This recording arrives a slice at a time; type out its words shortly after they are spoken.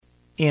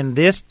in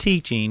this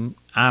teaching,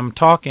 I'm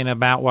talking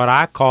about what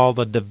I call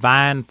the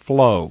divine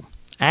flow.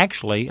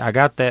 Actually, I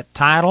got that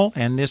title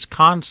and this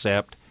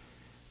concept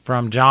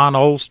from John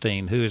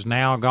Osteen, who has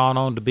now gone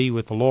on to be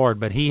with the Lord,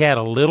 but he had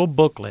a little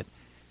booklet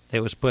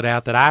that was put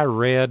out that I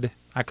read,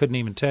 I couldn't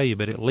even tell you,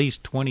 but at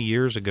least 20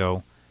 years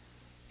ago,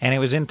 and it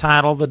was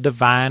entitled The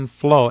Divine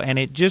Flow, and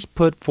it just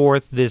put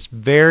forth this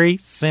very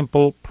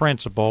simple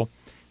principle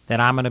that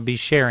I'm going to be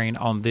sharing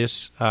on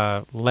this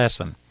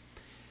lesson.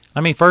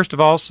 Let me first of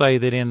all say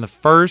that in the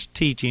first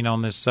teaching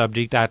on this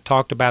subject, I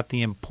talked about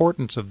the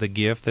importance of the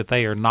gift, that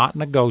they are not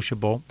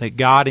negotiable, that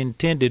God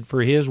intended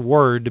for His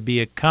Word to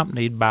be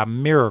accompanied by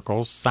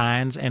miracles,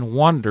 signs, and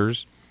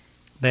wonders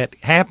that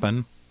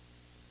happen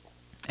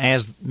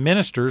as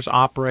ministers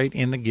operate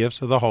in the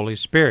gifts of the Holy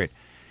Spirit.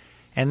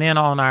 And then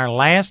on our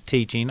last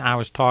teaching, I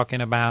was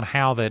talking about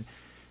how that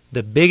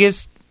the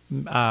biggest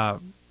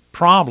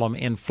problem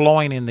in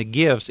flowing in the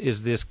gifts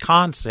is this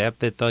concept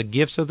that the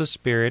gifts of the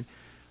Spirit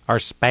are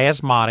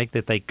spasmodic,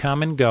 that they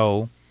come and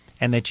go,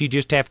 and that you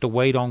just have to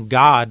wait on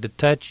God to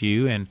touch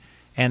you, and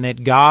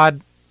that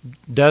God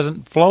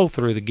doesn't flow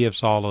through the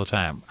gifts all the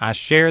time. I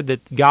shared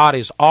that God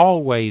is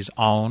always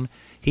on.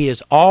 He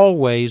is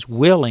always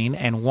willing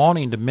and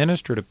wanting to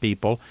minister to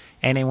people,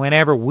 and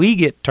whenever we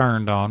get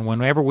turned on,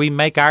 whenever we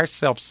make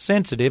ourselves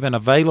sensitive and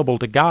available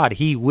to God,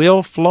 He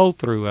will flow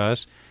through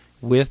us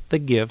with the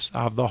gifts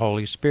of the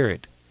Holy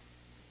Spirit.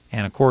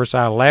 And of course,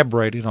 I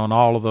elaborated on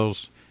all of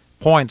those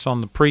points on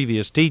the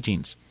previous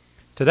teachings.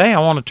 Today I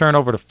want to turn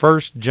over to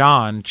 1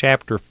 John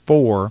chapter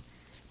 4,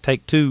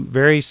 take two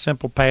very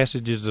simple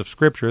passages of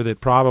Scripture that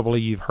probably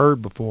you've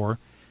heard before.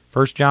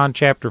 1 John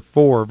chapter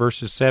 4,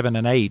 verses 7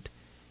 and 8.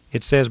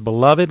 It says,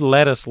 "Beloved,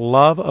 let us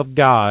love of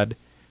God,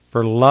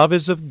 for love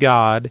is of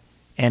God,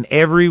 and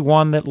every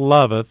one that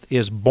loveth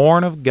is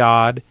born of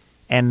God,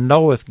 and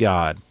knoweth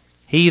God.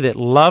 He that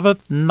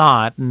loveth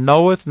not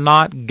knoweth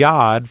not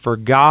God, for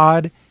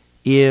God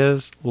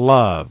is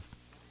love."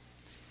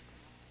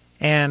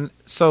 And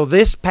so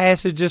this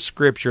passage of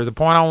Scripture, the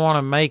point I want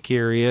to make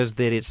here is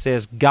that it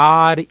says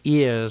God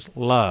is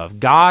love.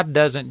 God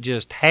doesn't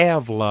just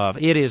have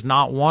love. It is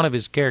not one of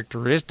His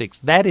characteristics.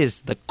 That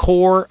is the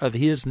core of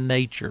His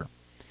nature.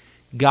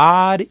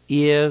 God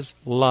is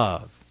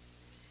love.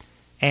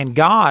 And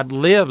God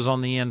lives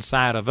on the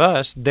inside of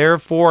us,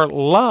 therefore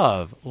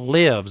love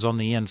lives on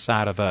the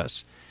inside of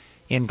us.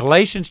 In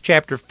Galatians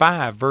chapter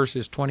 5,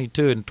 verses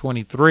 22 and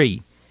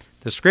 23,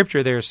 the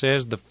Scripture there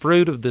says the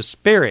fruit of the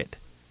Spirit,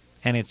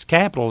 and it's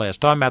capital S,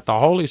 talking about the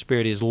Holy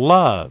Spirit, is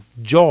love,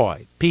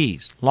 joy,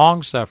 peace,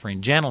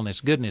 long-suffering,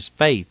 gentleness, goodness,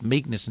 faith,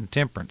 meekness, and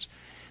temperance.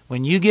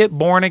 When you get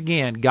born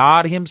again,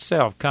 God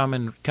Himself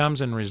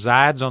comes and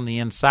resides on the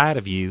inside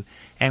of you,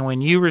 and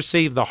when you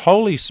receive the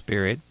Holy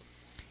Spirit,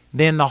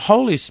 then the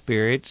Holy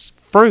Spirit's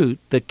fruit,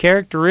 the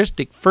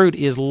characteristic fruit,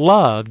 is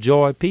love,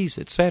 joy, peace,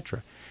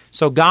 etc.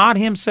 So God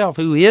Himself,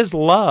 who is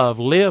love,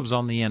 lives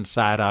on the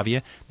inside of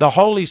you. The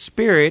Holy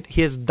Spirit,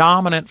 His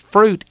dominant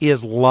fruit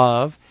is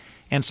love.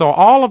 And so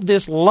all of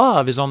this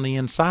love is on the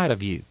inside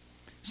of you.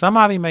 Some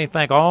of you may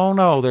think, oh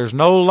no, there's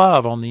no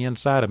love on the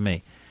inside of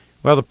me.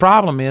 Well, the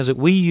problem is that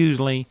we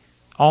usually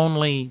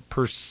only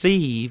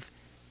perceive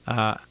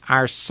our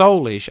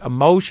soulish,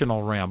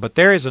 emotional realm. But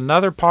there is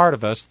another part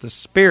of us, the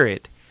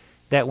Spirit,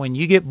 that when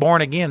you get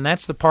born again,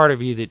 that's the part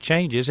of you that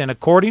changes. And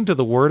according to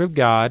the Word of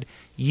God,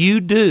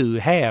 you do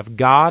have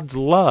God's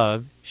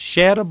love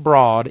shed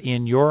abroad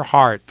in your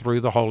heart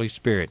through the Holy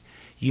Spirit.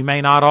 You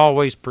may not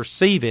always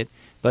perceive it,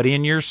 but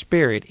in your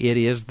spirit it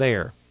is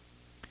there.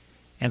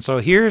 And so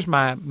here's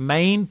my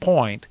main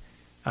point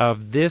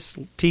of this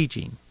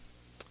teaching,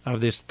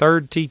 of this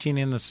third teaching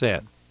in the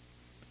set.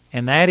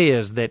 And that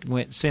is that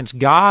since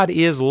God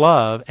is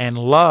love and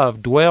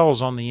love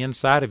dwells on the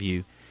inside of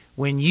you,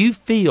 when you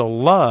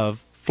feel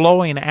love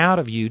flowing out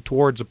of you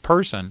towards a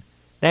person,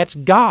 that's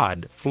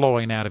God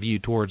flowing out of you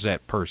towards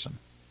that person.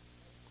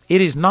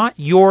 It is not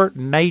your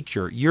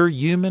nature, your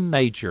human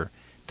nature,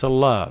 to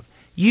love.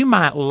 You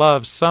might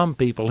love some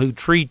people who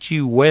treat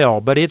you well,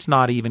 but it's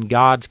not even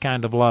God's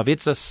kind of love.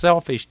 It's a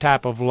selfish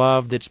type of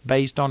love that's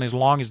based on as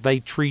long as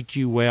they treat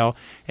you well,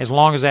 as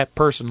long as that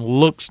person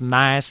looks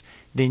nice,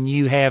 then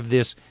you have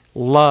this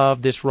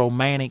love, this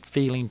romantic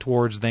feeling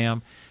towards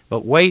them.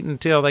 But wait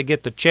until they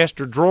get the chest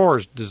or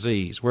drawers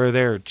disease, where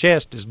their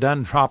chest is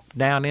dropped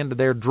down into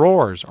their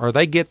drawers, or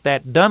they get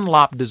that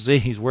Dunlop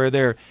disease, where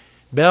their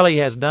belly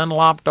has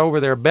Dunlopped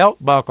over their belt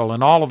buckle,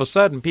 and all of a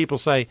sudden people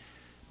say,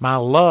 my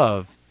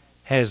love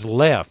has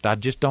left. I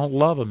just don't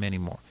love them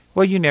anymore.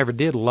 Well, you never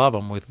did love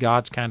them with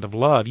God's kind of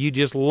love. You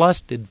just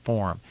lusted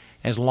for them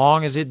as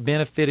long as it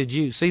benefited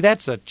you. See,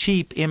 that's a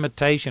cheap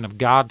imitation of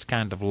God's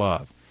kind of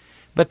love.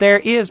 But there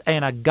is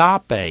an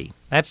agape.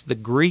 That's the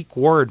Greek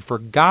word for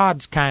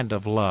God's kind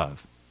of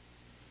love.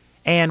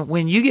 And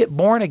when you get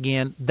born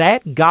again,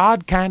 that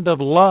God kind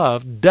of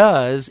love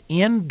does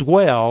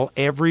indwell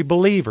every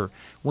believer.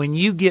 When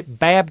you get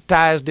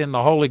baptized in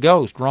the Holy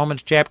Ghost,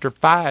 Romans chapter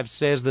 5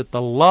 says that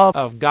the love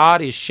of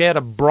God is shed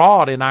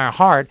abroad in our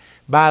heart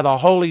by the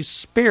Holy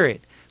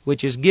Spirit,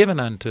 which is given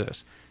unto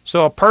us.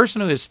 So a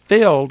person who is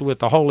filled with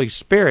the Holy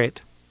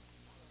Spirit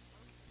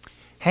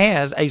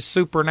has a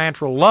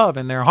supernatural love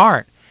in their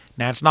heart.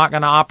 Now, it's not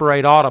going to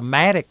operate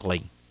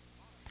automatically,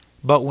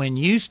 but when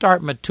you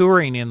start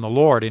maturing in the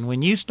Lord and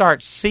when you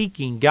start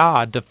seeking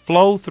God to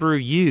flow through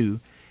you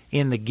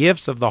in the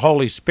gifts of the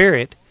Holy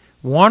Spirit,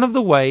 one of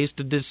the ways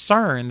to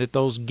discern that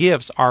those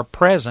gifts are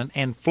present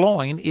and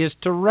flowing is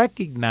to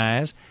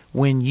recognize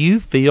when you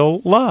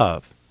feel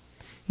love.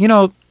 You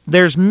know,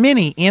 there's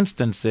many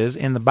instances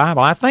in the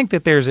Bible. I think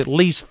that there's at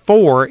least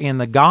 4 in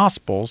the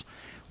Gospels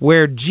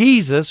where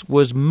Jesus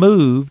was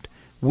moved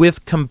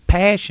with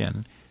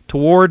compassion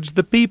towards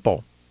the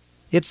people.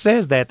 It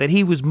says that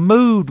he was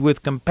moved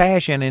with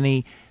compassion and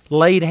he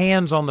laid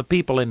hands on the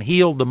people and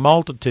healed the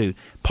multitude.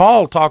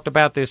 Paul talked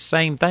about this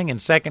same thing in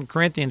 2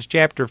 Corinthians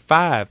chapter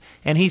 5,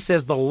 and he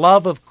says the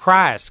love of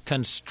Christ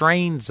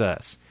constrains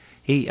us.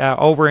 He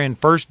over in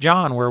 1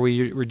 John, where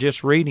we were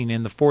just reading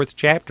in the 4th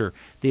chapter,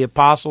 the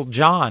Apostle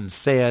John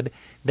said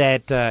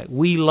that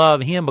we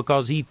love him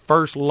because he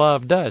first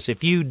loved us.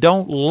 If you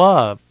don't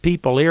love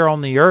people here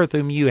on the earth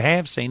whom you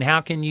have seen,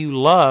 how can you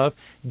love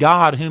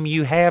God whom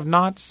you have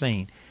not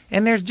seen?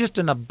 And there's just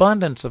an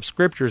abundance of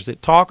scriptures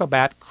that talk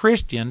about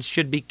Christians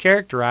should be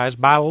characterized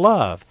by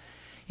love.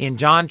 In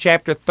John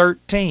chapter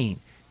 13,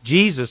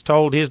 Jesus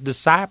told his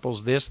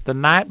disciples this the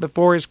night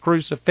before his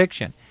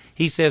crucifixion.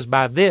 He says,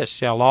 "By this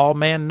shall all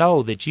men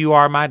know that you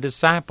are my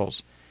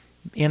disciples,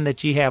 in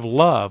that ye have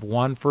love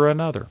one for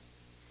another."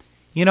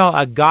 You know,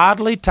 a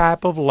godly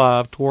type of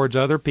love towards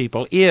other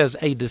people is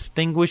a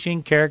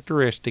distinguishing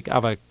characteristic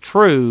of a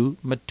true,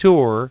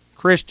 mature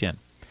Christian.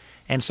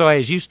 And so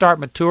as you start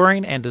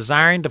maturing and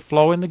desiring to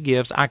flow in the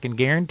gifts, I can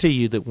guarantee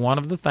you that one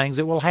of the things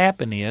that will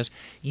happen is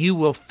you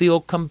will feel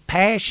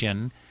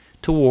compassion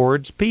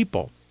towards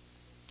people.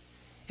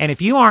 And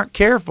if you aren't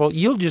careful,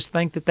 you'll just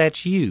think that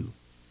that's you.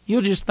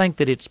 You'll just think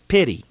that it's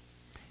pity.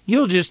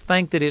 You'll just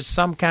think that it's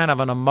some kind of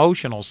an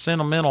emotional,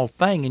 sentimental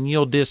thing, and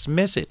you'll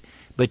dismiss it.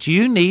 But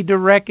you need to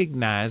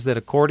recognize that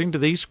according to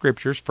these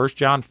scriptures, 1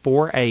 John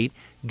 4:8,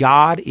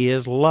 God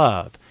is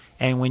love.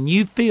 And when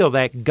you feel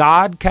that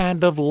God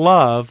kind of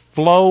love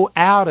flow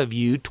out of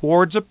you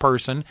towards a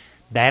person,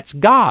 that's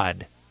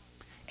God.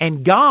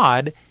 And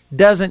God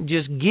doesn't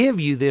just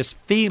give you this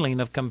feeling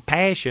of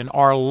compassion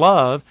or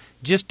love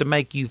just to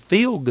make you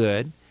feel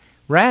good.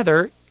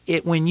 Rather,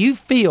 when you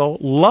feel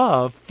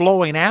love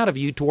flowing out of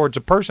you towards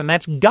a person,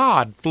 that's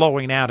God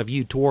flowing out of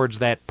you towards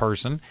that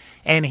person,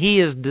 and he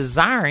is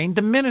desiring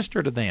to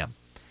minister to them.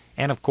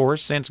 And of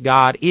course, since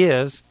God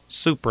is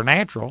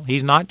supernatural,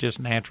 he's not just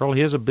natural,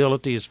 his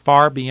ability is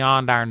far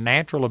beyond our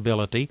natural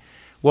ability,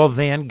 well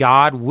then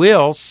God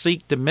will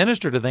seek to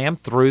minister to them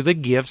through the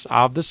gifts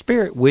of the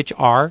Spirit, which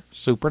are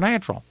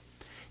supernatural.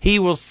 He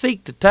will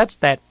seek to touch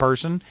that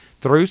person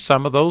through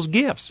some of those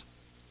gifts.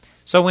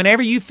 So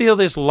whenever you feel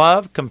this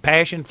love,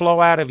 compassion flow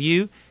out of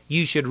you,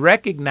 you should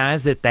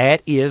recognize that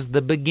that is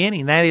the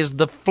beginning. That is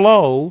the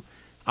flow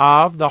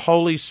of the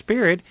Holy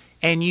Spirit,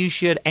 and you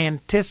should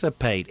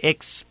anticipate,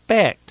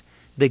 expect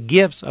the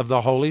gifts of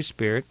the Holy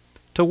Spirit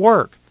to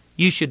work.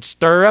 You should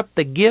stir up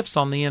the gifts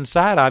on the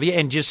inside of you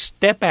and just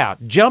step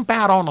out, jump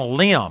out on a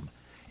limb,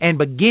 and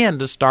begin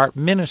to start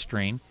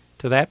ministering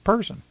to that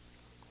person.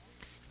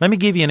 Let me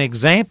give you an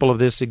example of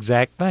this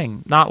exact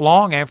thing. Not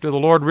long after the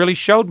Lord really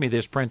showed me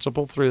this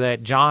principle through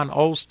that John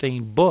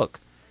Osteen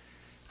book,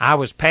 I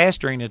was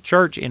pastoring a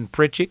church in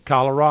Pritchett,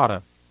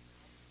 Colorado.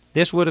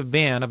 This would have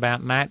been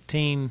about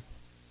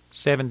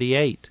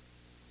 1978.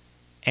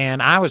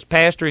 And I was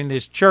pastoring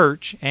this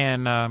church,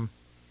 and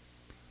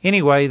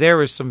anyway, there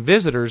was some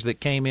visitors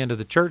that came into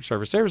the church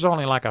service. There was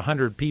only like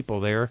 100 people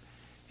there,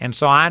 and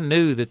so I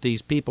knew that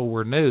these people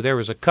were new. There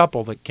was a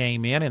couple that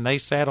came in, and they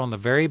sat on the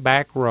very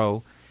back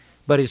row.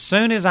 But as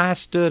soon as I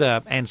stood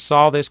up and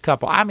saw this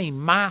couple, I mean,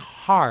 my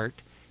heart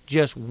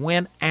just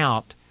went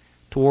out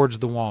towards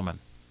the woman.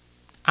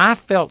 I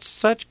felt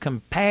such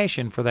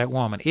compassion for that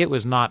woman. It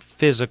was not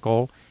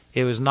physical.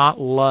 It was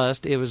not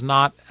lust. It was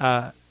not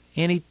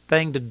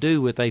anything to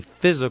do with a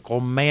physical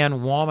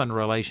man-woman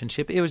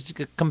relationship. It was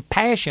the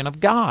compassion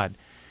of God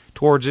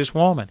towards this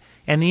woman.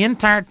 And the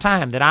entire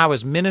time that I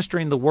was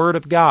ministering the Word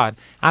of God,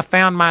 I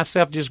found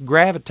myself just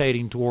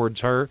gravitating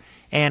towards her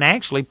and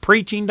actually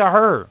preaching to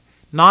her,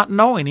 not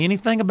knowing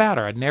anything about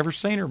her. I'd never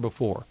seen her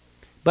before.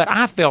 But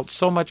I felt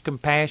so much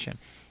compassion.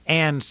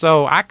 And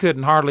so I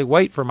couldn't hardly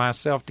wait for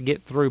myself to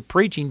get through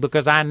preaching,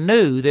 because I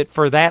knew that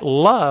for that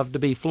love to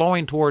be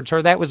flowing towards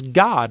her, that was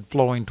God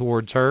flowing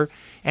towards her,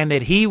 and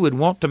that he would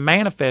want to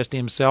manifest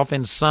himself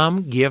in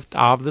some gift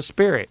of the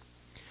Spirit.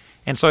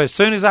 And so as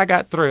soon as I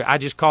got through, I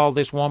just called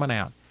this woman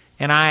out.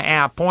 And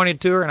I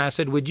pointed to her and I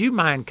said, "Would you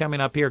mind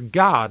coming up here?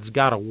 God's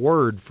got a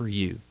word for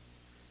you."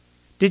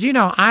 Did you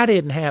know I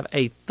didn't have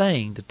a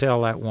thing to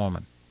tell that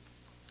woman?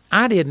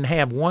 I didn't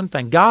have one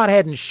thing. God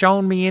hadn't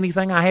shown me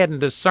anything. I hadn't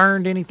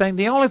discerned anything.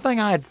 The only thing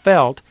I had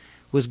felt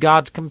was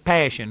God's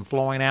compassion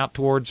flowing out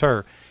towards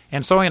her.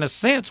 And so in a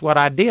sense, what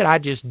I did, I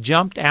just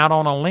jumped out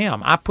on a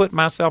limb. I put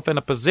myself in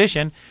a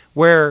position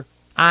where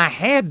I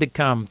had to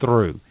come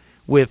through,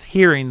 with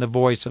hearing the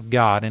voice of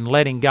God and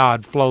letting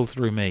God flow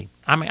through me.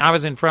 I mean, I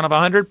was in front of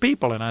 100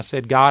 people, and I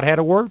said God had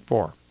a word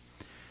for her.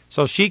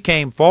 So she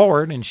came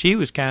forward, and she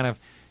was kind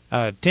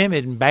of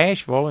timid and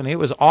bashful, and it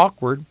was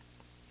awkward,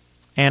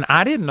 and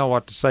I didn't know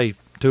what to say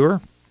to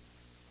her.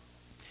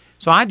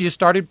 So I just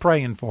started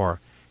praying for her,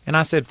 and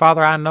I said,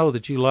 Father, I know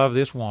that you love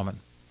this woman.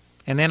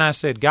 And then I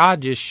said,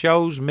 God just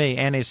shows me,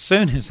 and as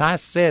soon as I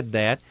said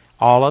that,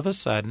 all of a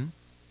sudden,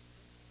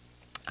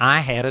 I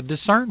had a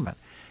discernment.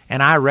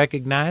 And I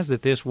recognized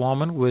that this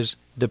woman was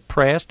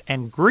depressed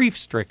and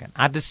grief-stricken.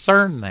 I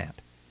discerned that.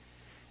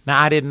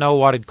 Now, I didn't know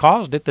what had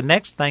caused it. The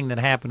next thing that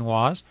happened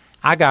was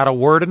I got a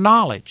word of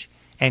knowledge.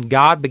 And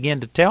God began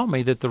to tell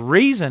me that the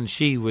reason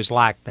she was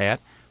like that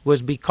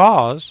was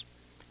because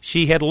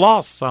she had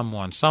lost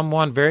someone.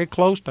 Someone very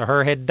close to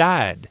her had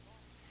died.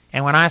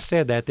 And when I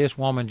said that, this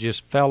woman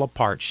just fell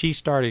apart. She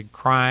started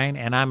crying,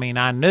 and I mean,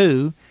 I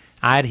knew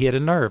I'd hit a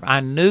nerve. I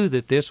knew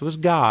that this was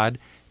God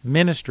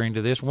ministering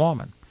to this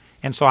woman.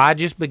 And so I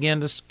just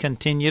began to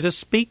continue to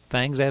speak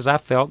things as I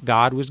felt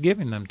God was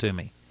giving them to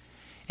me.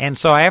 And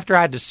so after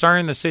I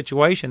discerned the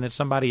situation that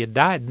somebody had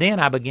died, then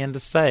I began to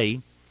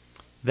say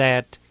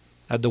that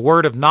the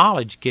word of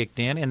knowledge kicked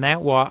in, and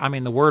that was,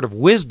 the word of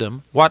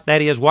wisdom, what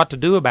that is, what to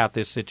do about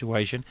this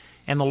situation.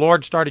 And the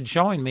Lord started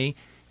showing me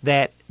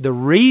that the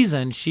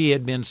reason she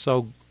had been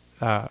so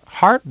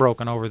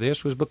heartbroken over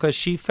this was because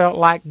she felt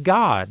like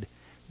God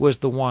was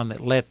the one that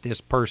let this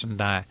person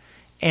die.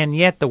 And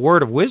yet the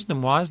word of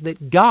wisdom was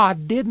that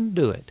God didn't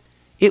do it.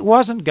 It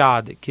wasn't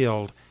God that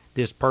killed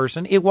this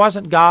person. It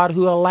wasn't God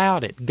who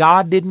allowed it.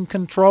 God didn't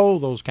control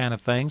those kind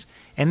of things.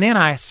 And then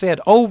I said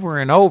over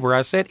and over,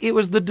 I said it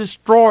was the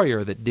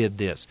destroyer that did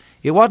this.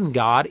 It wasn't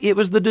God. It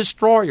was the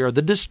destroyer.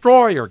 The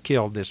destroyer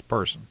killed this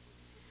person.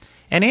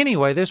 And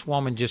anyway, this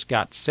woman just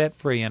got set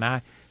free, and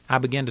I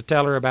began to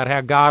tell her about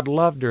how God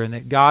loved her and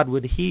that God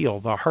would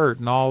heal the hurt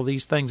and all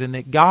these things, and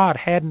that God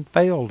hadn't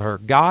failed her.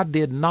 God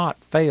did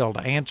not fail to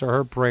answer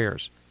her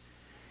prayers.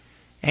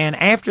 And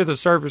after the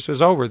service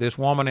was over, this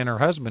woman and her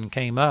husband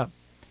came up,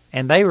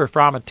 and they were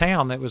from a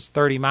town that was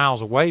 30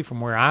 miles away from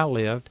where I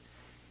lived,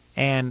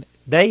 and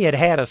they had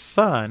had a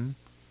son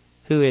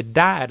who had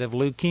died of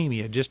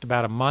leukemia just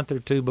about a month or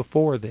two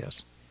before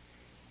this.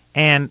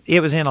 And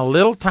it was in a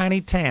little tiny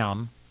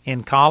town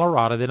in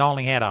Colorado that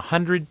only had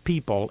 100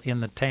 people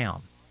in the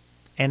town.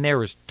 And there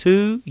was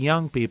 2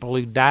 young people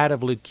who died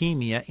of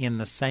leukemia in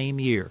the same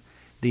year.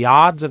 The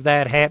odds of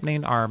that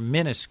happening are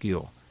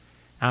minuscule.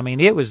 I mean,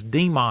 it was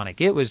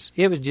demonic. It was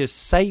just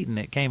Satan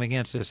that came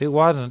against us. It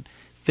wasn't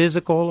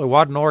physical. It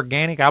wasn't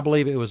organic. I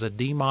believe it was a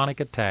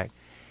demonic attack.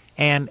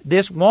 And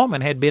this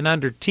woman had been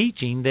under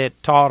teaching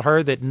that taught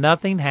her that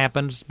nothing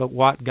happens but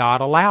what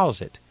God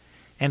allows it.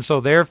 And so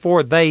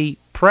therefore they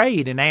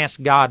prayed and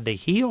asked God to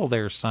heal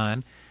their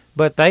son,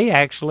 but they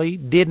actually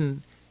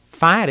didn't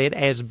find it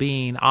as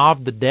being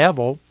of the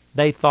devil.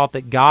 They thought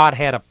that God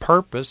had a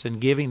purpose in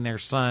giving their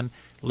son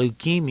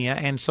leukemia,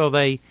 and so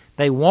they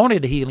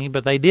wanted healing,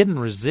 but they didn't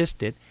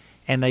resist it,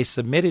 and they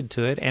submitted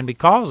to it, and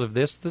because of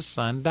this, the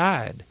son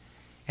died.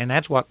 And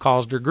that's what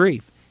caused her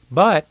grief.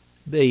 But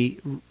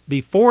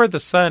before the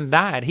son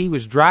died, he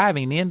was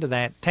driving into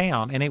that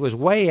town, and it was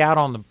way out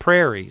on the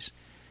prairies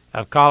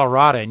of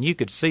Colorado, and you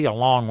could see a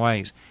long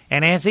ways.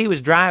 And as he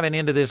was driving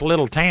into this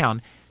little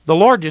town, the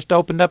Lord just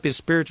opened up his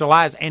spiritual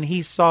eyes, and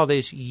he saw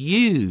this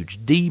huge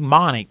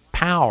demonic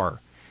power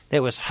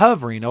that was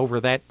hovering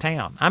over that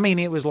town. I mean,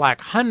 it was like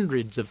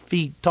hundreds of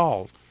feet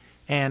tall,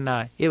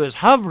 and it was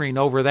hovering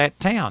over that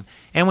town.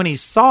 And when he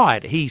saw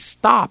it, he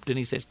stopped, and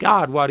he says,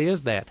 God, what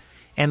is that?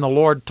 And the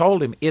Lord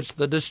told him, it's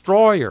the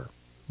destroyer.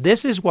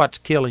 This is what's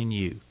killing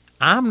you.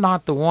 I'm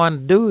not the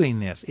one doing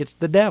this. It's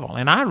the devil.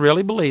 And I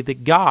really believe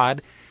that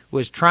God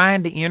was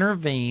trying to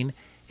intervene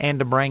and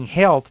to bring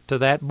health to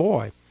that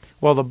boy.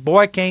 Well, the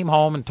boy came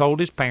home and told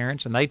his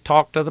parents, and they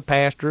talked to the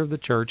pastor of the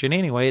church, and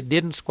anyway, it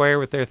didn't square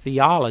with their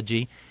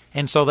theology,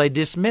 and so they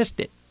dismissed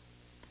it.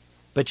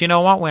 But you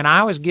know what? When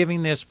I was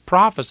giving this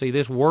prophecy,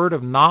 this word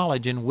of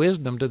knowledge and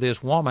wisdom to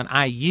this woman,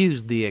 I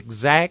used the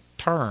exact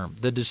term.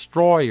 The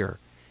destroyer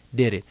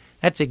did it.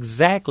 That's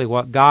exactly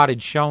what God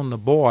had shown the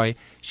boy.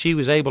 She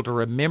was able to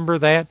remember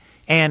that,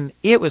 and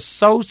it was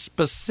so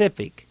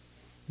specific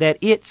that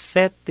it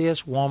set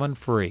this woman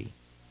free.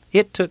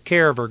 It took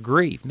care of her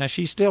grief. Now,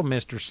 she still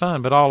missed her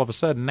son, but all of a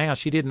sudden now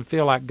she didn't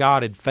feel like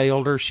God had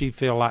failed her. She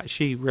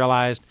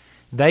realized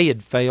they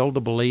had failed to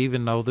believe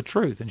and know the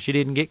truth, and she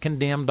didn't get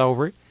condemned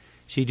over it.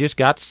 She just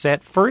got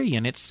set free,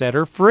 and it set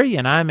her free.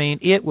 And I mean,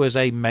 it was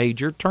a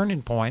major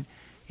turning point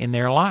in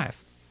their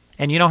life.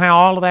 And you know how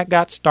all of that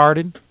got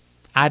started?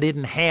 I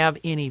didn't have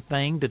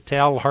anything to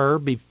tell her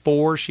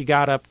before she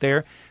got up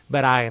there,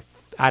 but I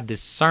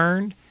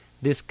discerned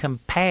this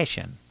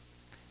compassion,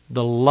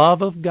 the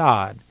love of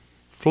God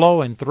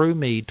flowing through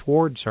me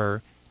towards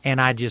her,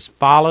 and I just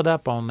followed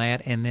up on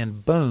that, and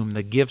then boom,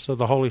 the gifts of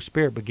the Holy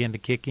Spirit began to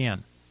kick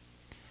in.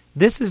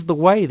 This is the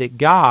way that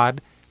God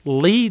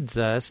leads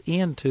us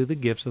into the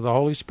gifts of the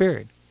Holy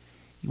Spirit.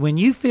 When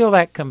you feel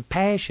that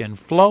compassion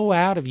flow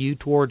out of you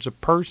towards a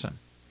person,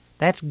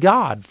 That's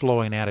God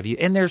flowing out of you.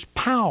 And there's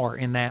power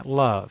in that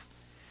love.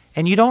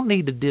 And you don't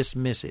need to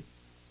dismiss it.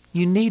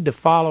 You need to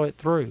follow it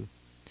through.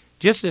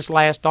 Just this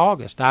last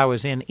August, I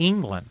was in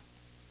England.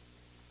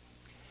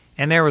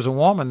 And there was a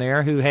woman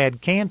there who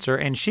had cancer,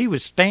 and she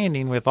was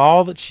standing with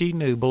all that she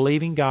knew,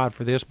 believing God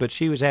for this, but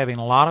she was having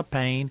a lot of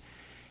pain.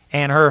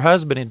 And her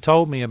husband had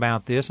told me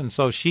about this, and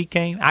so she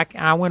came.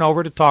 I went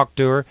over to talk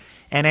to her,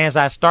 and as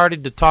I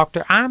started to talk to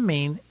her, I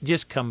mean,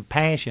 just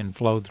compassion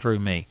flowed through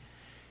me.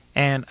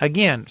 And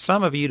again,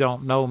 some of you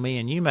don't know me,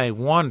 and you may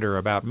wonder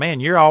about, man,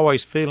 you're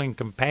always feeling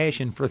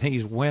compassion for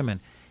these women.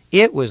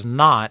 It was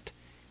not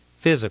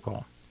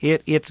physical.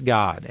 It's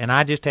God, and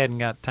I just hadn't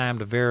got time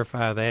to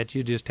verify that.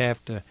 You just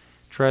have to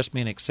trust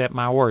me and accept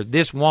my word.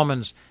 This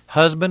woman's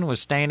husband was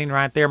standing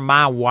right there.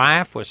 My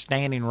wife was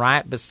standing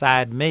right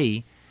beside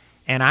me,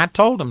 and I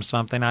told him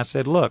something. I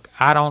said, look,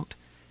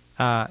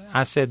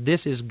 I said,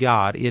 this is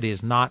God. It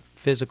is not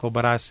physical,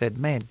 but I said,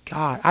 man,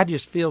 God, I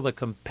just feel the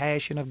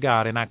compassion of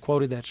God. And I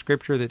quoted that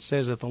scripture that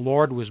says that the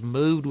Lord was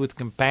moved with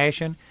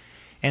compassion.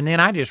 And then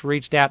I just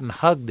reached out and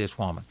hugged this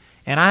woman.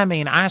 And I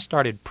mean, I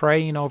started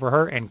praying over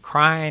her and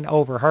crying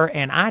over her,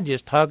 and I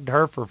just hugged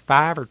her for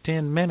 5 or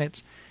 10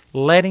 minutes,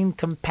 letting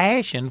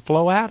compassion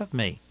flow out of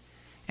me.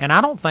 And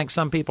I don't think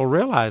some people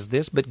realize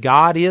this, but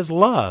God is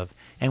love.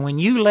 And when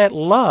you let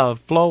love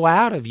flow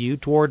out of you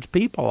towards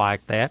people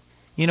like that,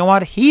 you know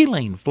what?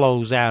 Healing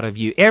flows out of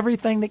you.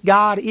 Everything that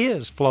God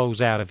is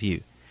flows out of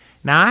you.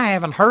 Now, I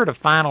haven't heard a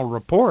final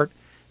report,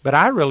 but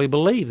I really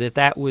believe that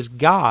that was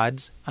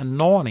God's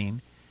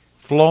anointing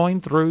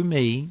flowing through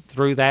me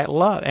through that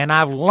love. And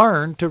I've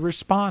learned to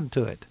respond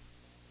to it.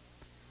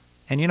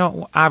 And, you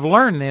know, I've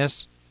learned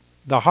this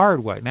the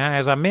hard way. Now,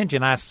 as I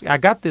mentioned, I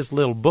got this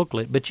little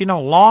booklet, but, you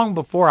know, long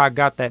before I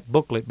got that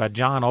booklet by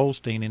John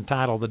Osteen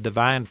entitled The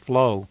Divine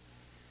Flow,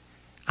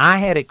 I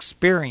had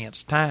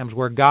experienced times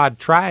where God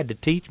tried to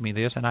teach me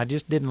this, and I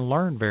just didn't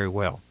learn very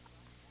well.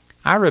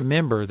 I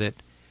remember that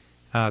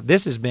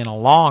this has been a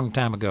long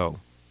time ago.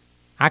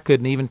 I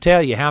couldn't even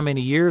tell you how many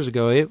years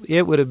ago.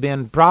 It would have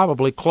been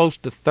probably close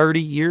to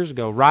 30 years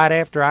ago, right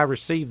after I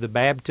received the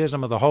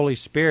baptism of the Holy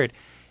Spirit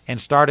and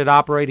started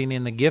operating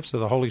in the gifts of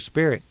the Holy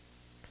Spirit.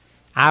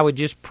 I would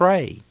just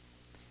pray.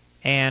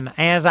 And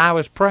as I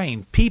was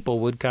praying, people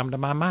would come to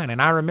my mind.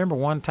 And I remember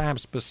one time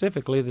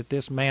specifically that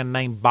this man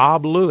named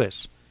Bob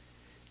Lewis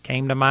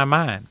came to my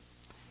mind.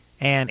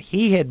 And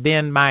he had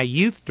been my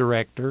youth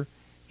director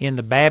in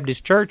the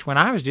Baptist church when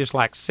I was just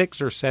like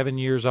 6 or 7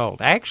 years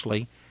old.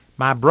 Actually,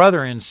 my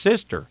brother and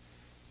sister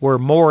were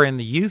more in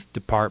the youth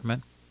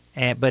department,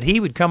 but he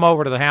would come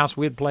over to the house,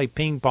 we'd play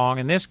ping pong,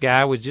 and this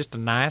guy was just a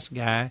nice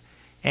guy.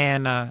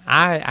 And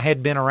I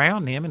had been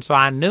around him, and so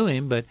I knew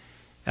him, but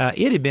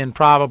it had been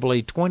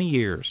probably 20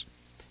 years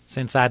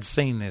since I'd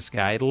seen this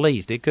guy, at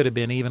least. It could have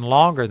been even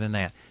longer than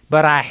that.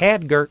 But I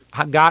had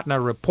gotten a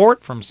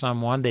report from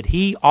someone that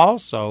he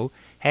also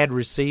had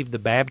received the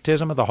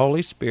baptism of the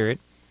Holy Spirit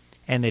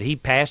and that he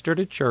pastored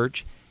a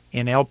church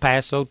in El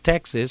Paso,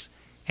 Texas,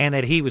 and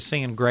that he was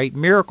seeing great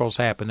miracles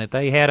happen, that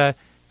they had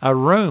a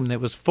room that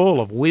was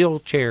full of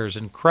wheelchairs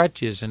and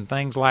crutches and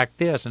things like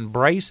this and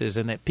braces,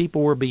 and that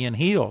people were being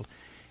healed.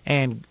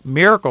 And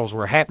miracles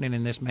were happening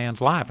in this man's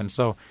life. And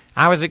so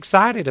I was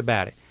excited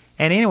about it.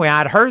 And anyway,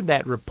 I'd heard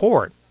that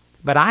report,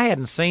 but I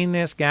hadn't seen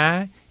this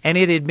guy, and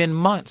it had been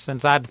months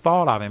since I'd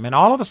thought of him. And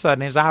all of a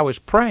sudden, as I was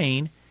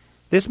praying,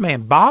 this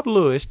man, Bob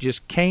Lewis,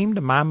 just came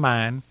to my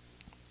mind,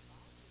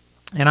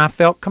 and I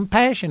felt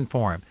compassion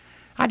for him.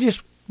 I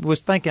just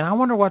was thinking, I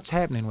wonder what's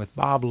happening with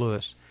Bob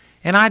Lewis.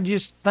 And I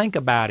just think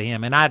about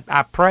him, and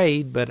I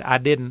prayed, but I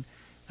didn't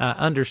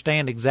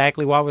understand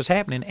exactly what was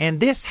happening. And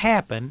this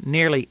happened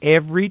nearly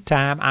every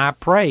time I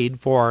prayed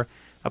for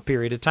a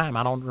period of time.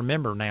 I don't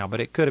remember now, but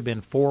it could have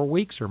been 4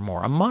 weeks or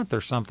more, a month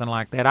or something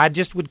like that. I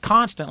just would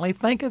constantly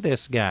think of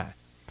this guy.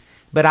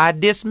 But I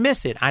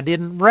dismiss it. I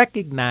didn't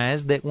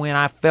recognize that when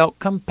I felt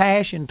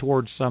compassion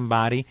towards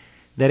somebody,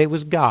 that it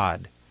was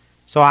God.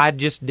 So I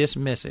just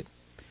dismiss it.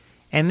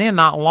 And then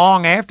not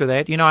long after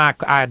that, you know,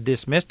 I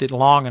dismissed it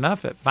long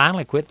enough that I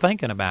finally quit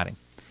thinking about him.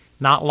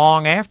 Not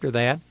long after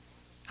that,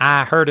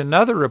 I heard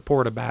another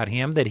report about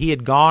him that he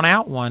had gone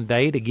out one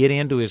day to get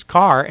into his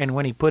car, and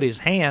when he put his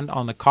hand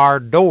on the car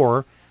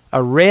door,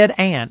 a red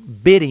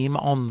ant bit him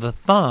on the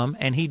thumb,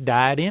 and he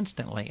died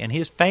instantly. And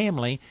his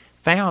family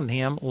found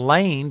him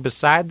laying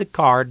beside the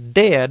car,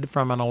 dead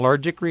from an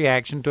allergic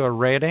reaction to a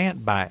red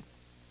ant bite.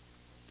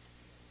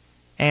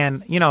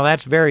 And, you know,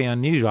 that's very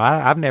unusual.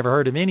 I've never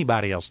heard of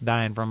anybody else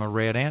dying from a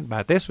red ant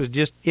bite. This was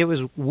just, it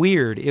was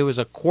weird. It was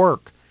a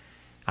quirk.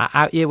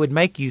 It would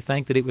make you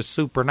think that it was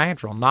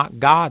supernatural,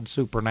 not God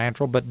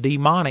supernatural, but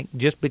demonic,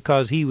 just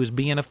because he was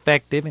being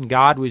effective and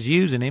God was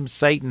using him.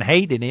 Satan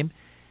hated him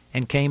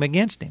and came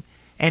against him.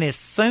 And as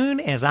soon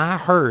as I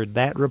heard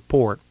that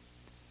report,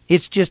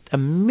 it's just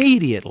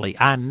immediately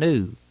I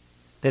knew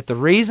that the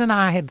reason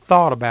I had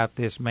thought about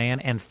this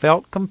man and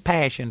felt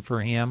compassion for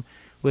him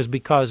was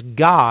because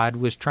God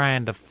was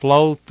trying to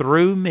flow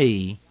through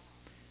me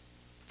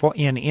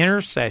in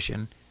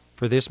intercession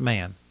for this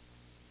man.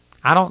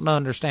 I don't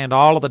understand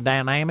all of the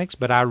dynamics,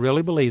 but I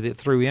really believe that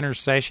through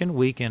intercession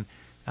we can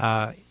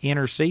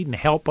intercede and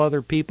help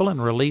other people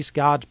and release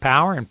God's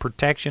power and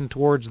protection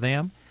towards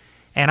them.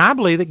 And I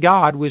believe that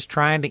God was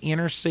trying to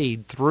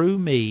intercede through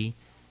me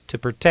to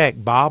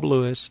protect Bob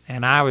Lewis,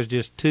 and I was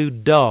just too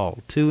dull,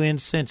 too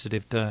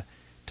insensitive to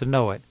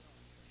know it.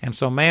 And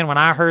so, man, when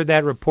I heard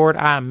that report,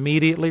 I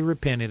immediately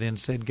repented and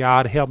said,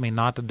 God, help me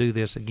not to do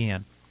this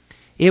again.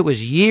 It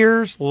was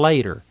years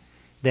later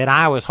that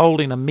I was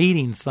holding a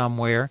meeting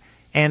somewhere,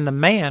 and the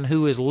man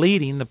who was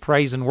leading the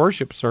praise and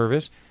worship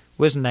service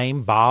was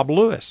named Bob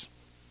Lewis.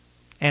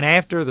 And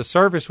after the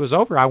service was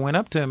over, I went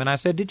up to him and I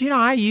said, did you know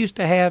I used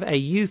to have a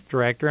youth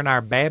director in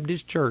our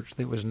Baptist church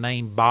that was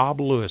named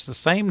Bob Lewis, the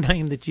same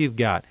name that you've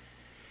got?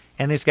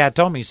 And this guy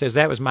told me, he says,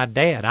 that was my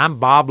dad. I'm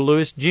Bob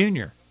Lewis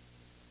Jr.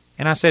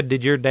 And I said,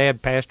 did your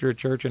dad pastor a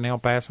church in El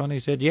Paso? And he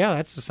said, yeah,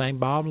 that's the same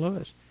Bob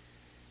Lewis.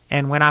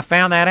 And when I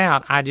found that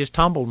out, I just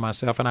humbled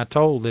myself and I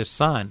told this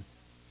son,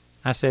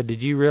 I said,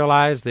 did you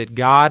realize that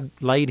God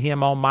laid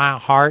him on my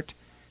heart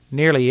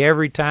nearly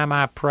every time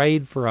I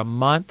prayed for a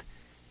month?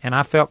 And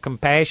I felt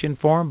compassion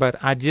for him, but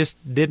I just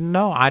didn't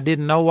know. I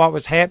didn't know what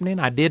was happening.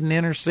 I didn't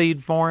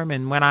intercede for him.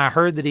 And when I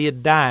heard that he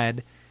had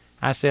died,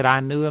 I said I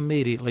knew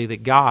immediately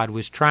that God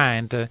was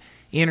trying to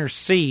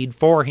intercede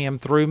for him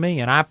through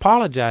me. And I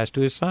apologized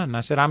to his son. And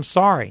I said, I'm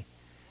sorry.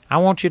 I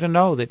want you to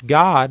know that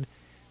God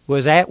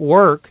was at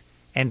work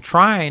and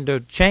trying to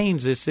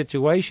change this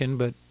situation,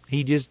 but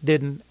he just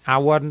didn't. I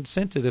wasn't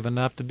sensitive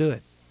enough to do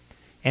it.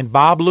 And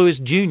Bob Lewis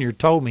Jr.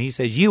 told me, he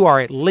says, you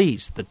are at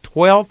least the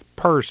 12th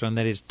person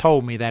that has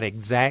told me that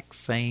exact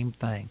same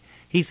thing.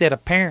 He said,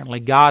 apparently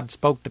God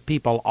spoke to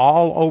people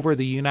all over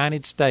the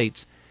United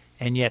States,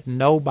 and yet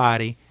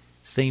nobody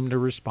seemed to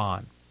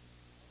respond.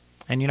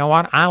 And you know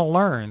what? I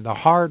learned the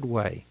hard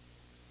way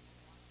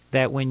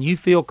that when you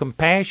feel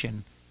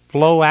compassion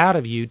flow out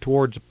of you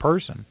towards a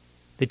person,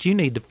 that you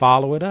need to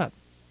follow it up.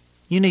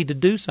 You need to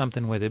do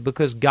something with it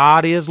because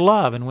God is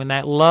love. And when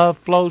that love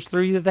flows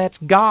through you, that's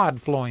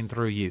God flowing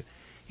through you.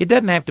 It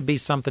doesn't have to be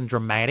something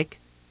dramatic.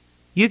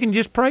 You can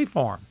just pray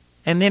for him.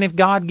 And then if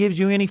God gives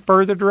you any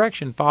further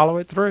direction, follow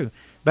it through.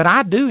 But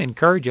I do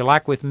encourage you,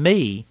 like with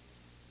me,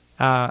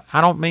 I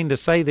don't mean to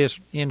say this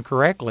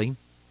incorrectly.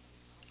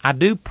 I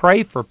do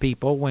pray for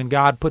people when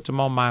God puts them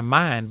on my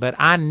mind, but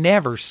I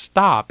never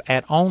stop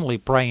at only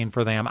praying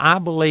for them. I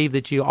believe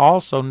that you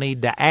also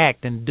need to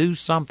act and do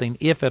something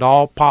if at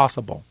all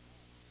possible.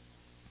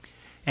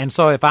 And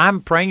so if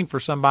I'm praying for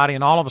somebody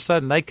and all of a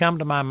sudden they come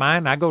to my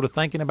mind, I go to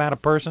thinking about a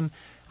person,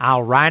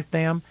 I'll write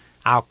them,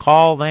 I'll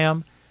call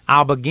them,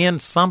 I'll begin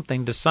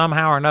something to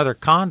somehow or another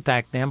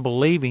contact them,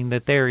 believing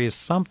that there is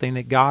something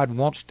that God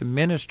wants to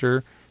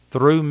minister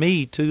through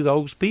me to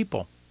those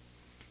people.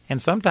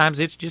 And sometimes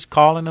it's just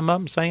calling them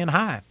up and saying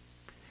hi.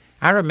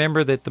 I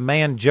remember that the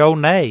man Joe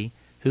Ney,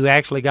 who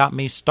actually got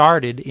me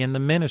started in the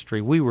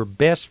ministry, we were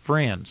best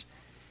friends.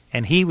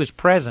 And he was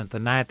present the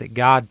night that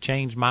God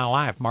changed my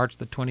life, March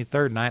the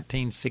 23rd,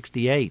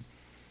 1968.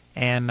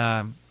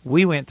 And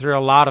we went through a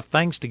lot of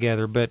things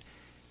together, but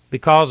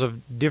because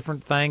of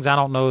different things, I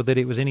don't know that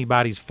it was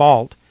anybody's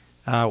fault.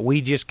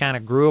 We just kind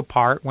of grew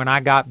apart. When I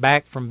got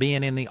back from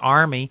being in the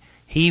Army,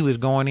 he was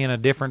going in a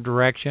different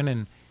direction,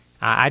 and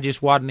I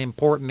just wasn't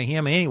important to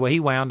him. Anyway,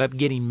 he wound up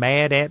getting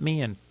mad at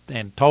me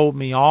and told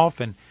me off,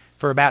 and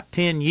for about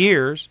 10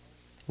 years,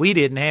 we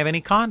didn't have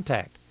any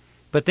contact.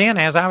 But then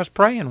as I was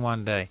praying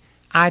one day,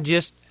 I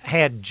just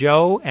had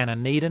Joe and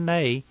Anita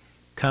Ney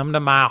come to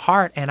my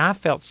heart, and I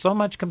felt so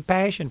much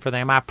compassion for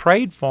them. I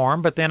prayed for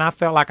them, but then I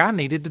felt like I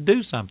needed to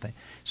do something.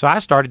 So I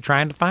started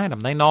trying to find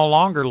them. They no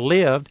longer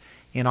lived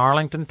in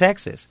Arlington,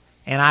 Texas.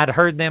 And I'd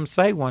heard them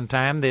say one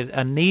time that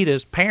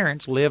Anita's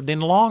parents lived in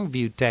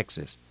Longview,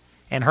 Texas,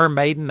 and her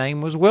maiden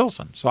name was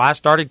Wilson. So I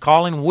started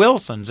calling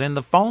Wilsons in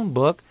the phone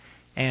book,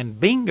 and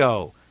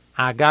bingo,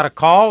 I got a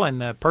call, and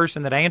the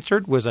person that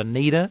answered was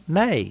Anita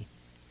Ney.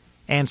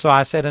 And so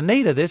I said,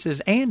 Anita, this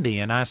is Andy.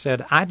 And I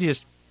said, I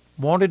just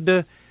wanted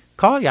to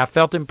call you. I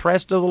felt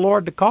impressed of the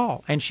Lord to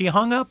call. And she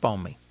hung up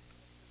on me.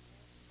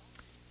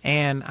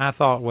 And I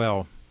thought,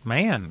 well,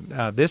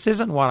 man, this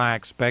isn't what I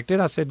expected.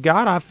 I said,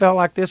 God, I felt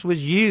like this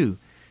was you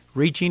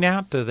reaching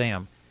out to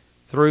them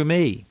through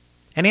me.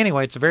 And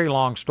anyway, it's a very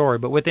long story.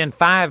 But within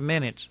 5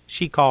 minutes,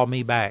 she called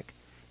me back.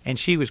 And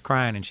she was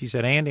crying. And she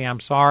said, Andy,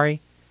 I'm sorry.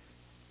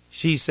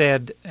 She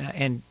said,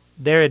 and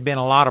there had been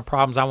a lot of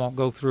problems. I won't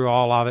go through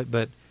all of it,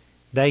 but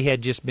they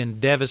had just been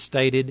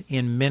devastated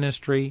in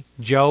ministry.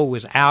 Joe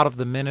was out of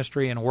the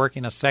ministry and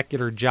working a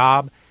secular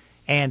job,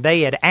 and they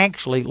had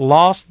actually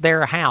lost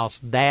their house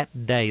that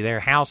day.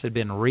 Their house had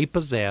been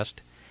repossessed,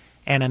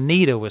 and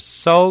Anita was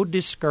so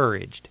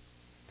discouraged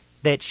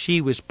that she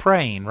was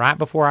praying right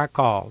before I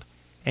called,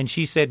 and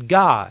she said,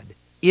 God,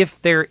 if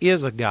there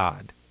is a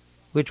God,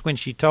 which when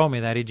she told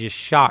me that, it just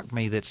shocked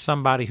me that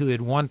somebody who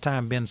had one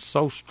time been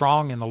so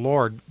strong in the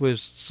Lord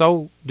was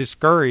so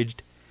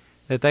discouraged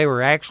that they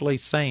were actually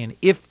saying,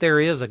 if there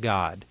is a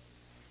God.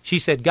 She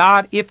said,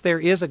 God, if there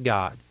is a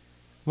God,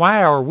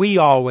 Why are we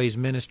always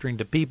ministering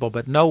to people,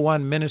 but no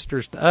one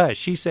ministers to us?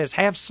 She says,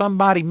 have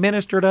somebody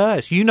minister to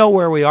us. You know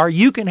where we are.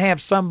 You can have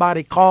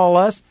somebody call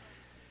us.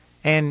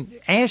 And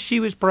as she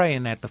was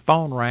praying that, the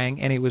phone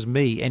rang, and it was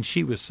me. And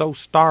she was so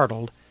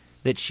startled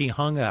that she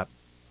hung up.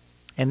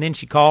 And then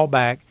she called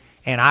back,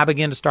 and I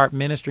began to start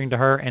ministering to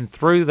her. And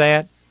through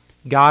that,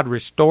 God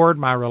restored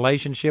my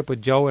relationship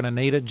with Joe and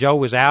Anita. Joe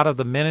was out of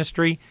the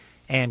ministry,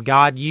 and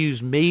God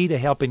used me to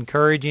help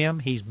encourage him.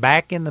 He's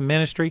back in the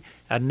ministry.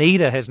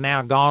 Anita has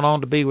now gone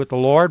on to be with the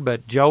Lord,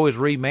 but Joe is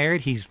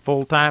remarried. He's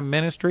full-time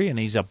ministry, and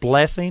he's a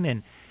blessing,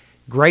 and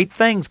great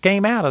things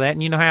came out of that.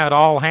 And you know how it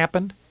all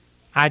happened?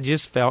 I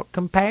just felt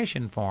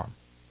compassion for him.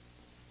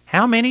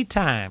 How many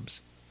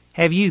times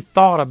have you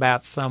thought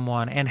about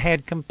someone and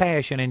had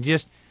compassion and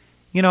just,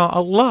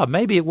 a love?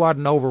 Maybe it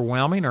wasn't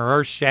overwhelming or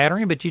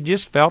earth-shattering, but you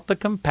just felt the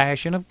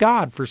compassion of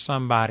God for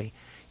somebody.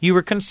 You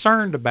were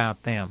concerned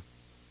about them.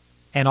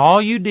 And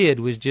all you did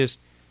was just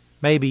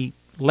maybe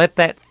let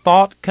that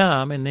thought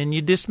come, and then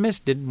you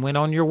dismissed it and went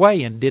on your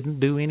way and didn't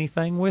do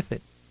anything with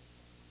it.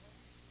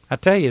 I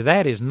tell you,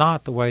 that is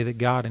not the way that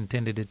God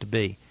intended it to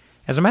be.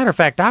 As a matter of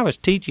fact, I was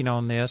teaching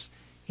on this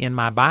in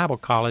my Bible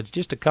college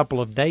just a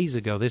couple of days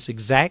ago, this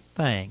exact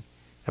thing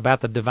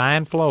about the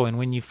divine flow. And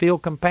when you feel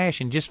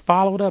compassion, just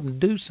follow it up and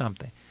do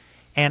something.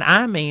 And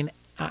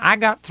I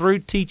got through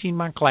teaching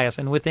my class,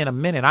 and within a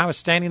minute, I was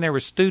standing there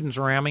with students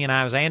around me, and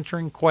I was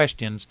answering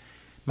questions.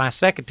 My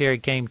secretary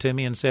came to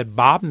me and said,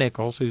 Bob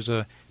Nichols, who's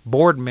a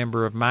board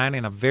member of mine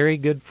and a very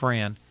good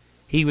friend,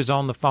 he was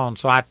on the phone.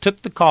 So I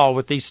took the call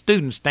with these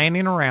students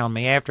standing around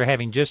me after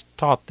having just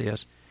taught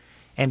this.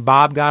 And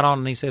Bob got on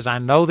and he says, I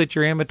know that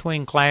you're in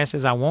between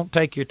classes. I won't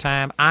take your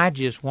time. I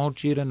just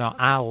want you to know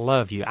I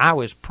love you. I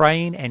was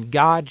praying, and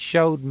God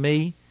showed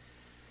me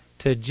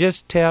to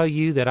just tell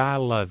you that I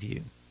love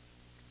you.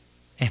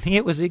 And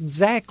it was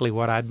exactly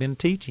what I'd been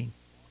teaching.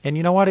 And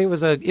you know what? It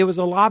was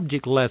a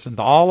logic lesson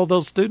to all of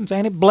those students,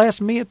 and it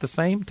blessed me at the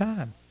same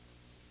time.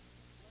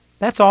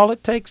 That's all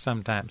it takes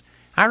sometimes.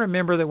 I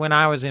remember that when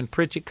I was in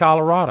Pritchett,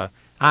 Colorado,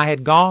 I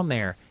had gone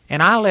there,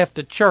 and I left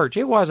a church.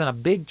 It wasn't a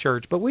big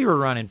church, but we were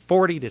running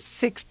 40 to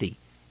 60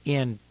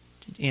 in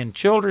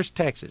Childress,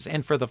 Texas.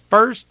 And for the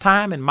first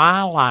time in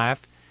my life,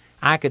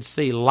 I could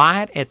see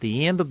light at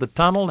the end of the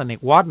tunnel, and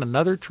it wasn't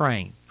another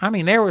train. I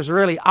mean, there was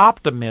really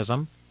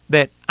optimism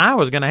that I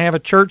was going to have a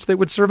church that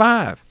would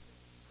survive.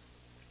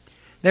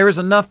 There was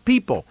enough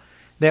people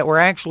that were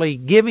actually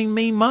giving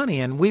me money,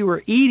 and we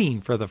were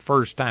eating for the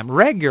first time,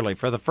 regularly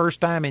for the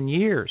first time in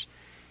years.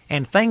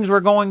 And things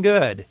were going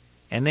good.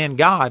 And then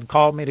God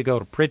called me to go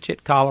to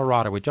Pritchett,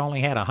 Colorado, which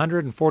only had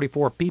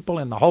 144 people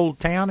in the whole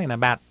town and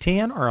about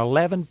 10 or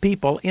 11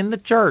 people in the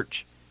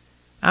church.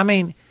 I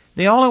mean,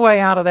 the only way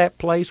out of that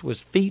place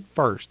was feet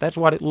first. That's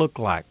what it looked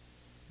like.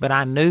 But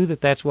I knew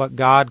that that's what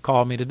God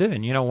called me to do.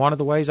 And you know, one of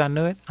the ways I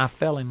knew it, I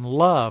fell in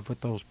love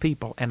with those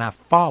people, and I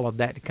followed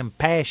that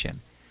compassion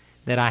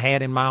that I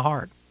had in my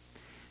heart.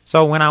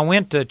 So when I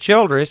went to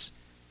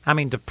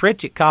to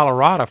Pritchett,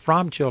 Colorado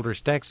from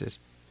Childress, Texas,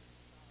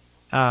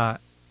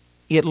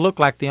 it looked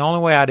like the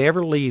only way I'd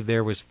ever leave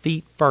there was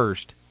feet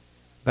first.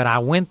 But I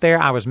went there,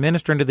 I was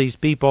ministering to these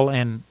people,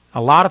 and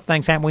a lot of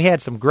things happened. We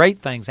had some great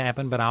things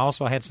happen, but I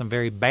also had some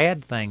very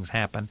bad things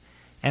happen.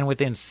 And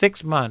within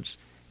 6 months,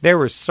 there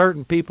were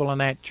certain people in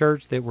that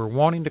church that were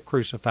wanting to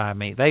crucify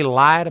me. They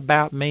lied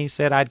about me,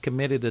 said I'd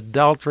committed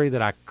adultery,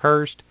 that I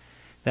cursed,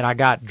 that I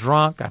got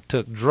drunk, I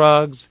took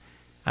drugs.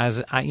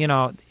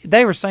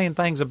 They were saying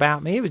things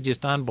about me. It was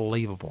just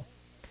unbelievable.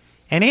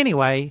 And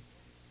anyway,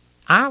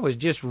 I was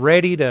just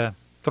ready to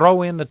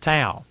throw in the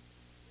towel.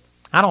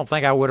 I don't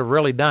think I would have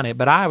really done it,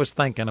 but I was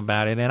thinking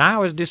about it, and I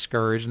was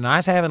discouraged, and I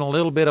was having a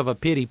little bit of a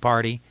pity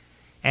party.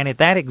 And at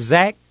that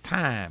exact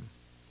time,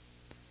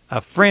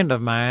 a friend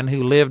of mine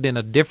who lived in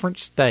a different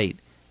state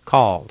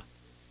called,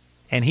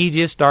 and he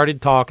just started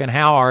talking,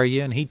 how are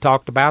you? And he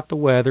talked about the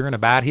weather and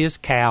about his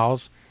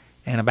cows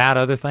and about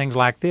other things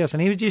like this,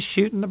 and he was just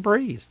shooting the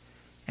breeze.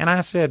 And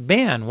I said,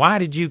 Ben, why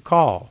did you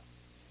call?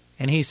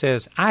 And he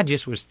says, I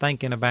just was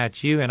thinking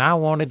about you, and I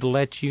wanted to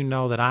let you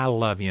know that I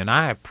love you, and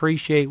I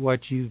appreciate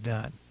what you've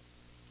done.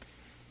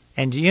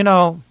 And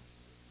it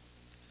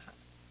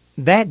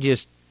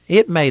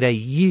made a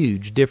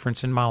huge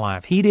difference in my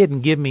life. He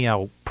didn't give me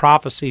a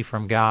prophecy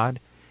from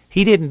God.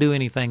 He didn't do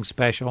anything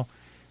special,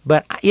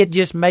 but it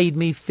just made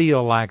me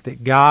feel like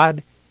that,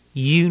 God,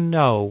 you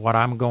know what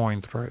I'm going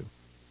through.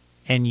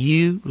 And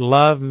you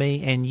love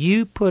me, and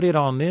you put it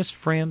on this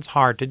friend's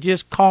heart to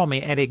just call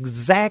me at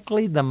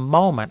exactly the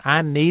moment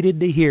I needed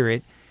to hear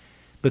it,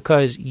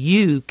 because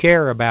you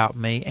care about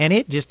me. And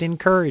it just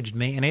encouraged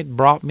me, and it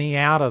brought me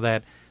out of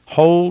that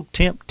whole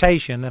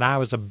temptation that I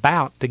was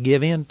about to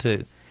give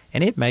into.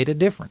 And it made a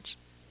difference.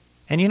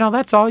 And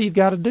that's all you've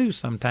got to do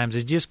sometimes,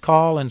 is just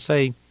call and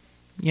say,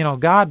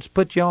 God's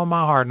put you on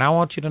my heart, and I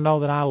want you to know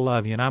that I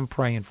love you, and I'm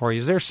praying for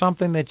you. Is there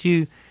something that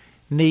you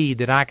need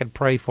that I could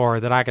pray for,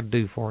 that I could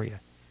do for you?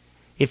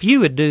 If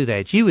you would do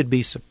that, you would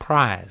be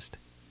surprised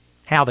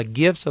how the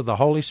gifts of the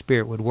Holy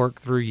Spirit would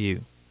work through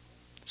you.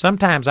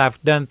 Sometimes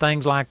I've done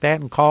things like that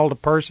and called a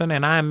person,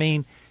 and I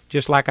mean,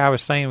 just like I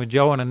was saying with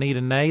Joe and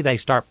Anita Nay, they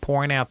start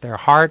pouring out their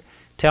heart,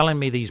 telling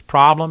me these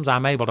problems.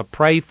 I'm able to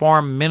pray for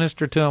them,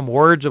 minister to them,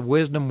 words of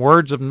wisdom,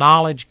 words of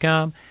knowledge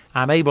come.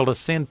 I'm able to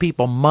send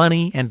people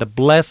money and to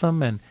bless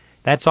them, and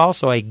that's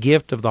also a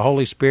gift of the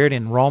Holy Spirit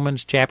in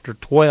Romans chapter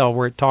 12,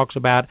 where it talks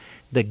about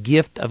the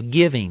gift of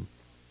giving.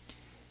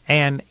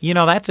 And,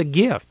 that's a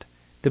gift,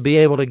 to be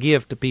able to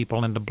give to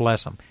people and to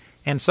bless them.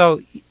 And so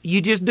you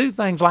just do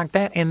things like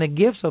that, and the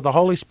gifts of the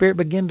Holy Spirit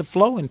begin to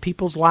flow, and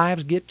people's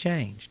lives get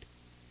changed.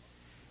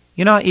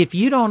 If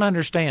you don't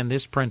understand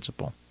this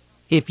principle,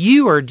 if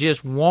you are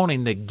just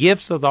wanting the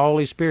gifts of the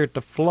Holy Spirit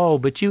to flow,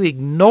 but you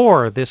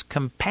ignore this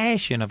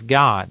compassion of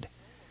God,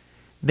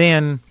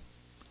 then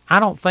I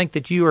don't think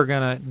that you are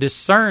going to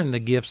discern the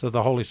gifts of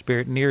the Holy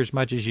Spirit near as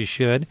much as you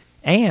should.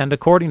 And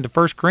according to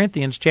 1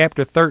 Corinthians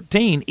chapter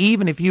 13,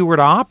 even if you were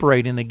to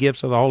operate in the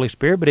gifts of the Holy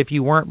Spirit, but if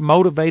you weren't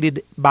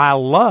motivated by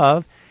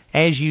love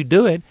as you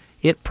do it,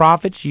 it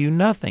profits you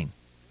nothing.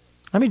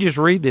 Let me just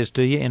read this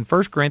to you in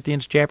 1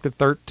 Corinthians chapter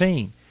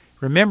 13.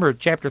 Remember,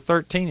 chapter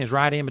 13 is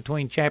right in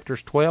between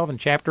chapters 12 and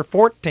chapter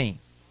 14.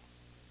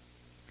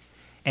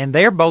 And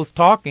they're both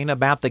talking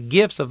about the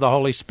gifts of the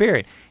Holy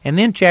Spirit. And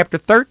then chapter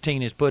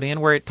 13 is put in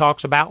where it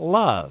talks about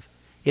love.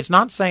 It's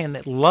not saying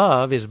that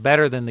love is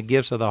better than the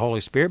gifts of the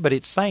Holy Spirit, but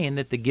it's saying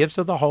that the gifts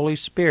of the Holy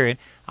Spirit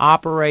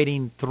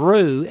operating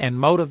through and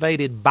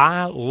motivated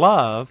by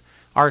love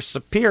are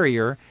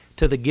superior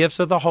to the gifts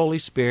of the Holy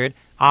Spirit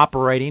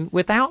operating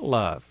without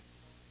love.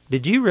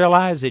 Did you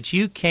realize that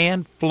you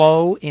can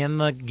flow in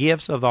the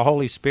gifts of the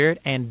Holy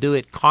Spirit and do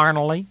it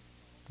carnally?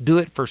 Do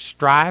it for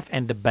strife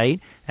and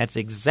debate? That's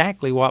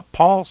exactly what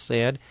Paul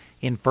said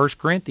in 1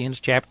 Corinthians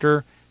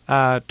chapter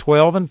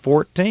 12 and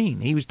 14.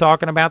 He was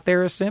talking about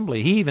their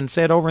assembly. He even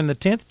said over in the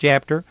 10th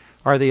chapter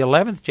or the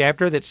 11th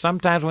chapter that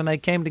sometimes when they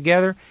came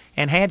together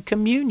and had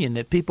communion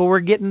that people were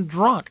getting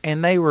drunk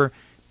and they were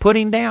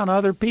putting down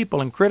other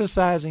people and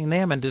criticizing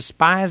them and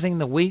despising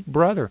the weak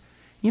brother.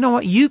 You know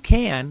what? You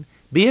can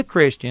be a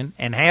Christian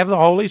and have the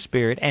Holy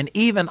Spirit and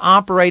even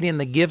operate in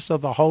the gifts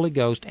of the Holy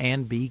Ghost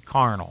and be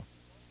carnal.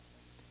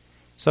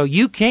 So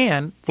you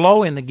can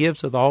flow in the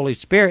gifts of the Holy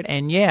Spirit,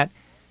 and yet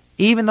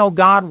even though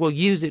God will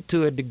use it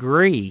to a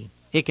degree,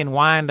 it can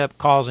wind up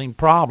causing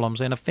problems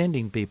and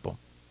offending people.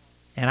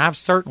 And I've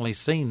certainly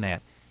seen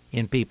that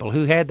in people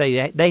who had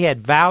they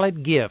had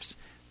valid gifts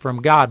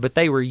from God, but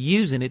they were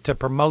using it to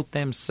promote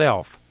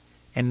themselves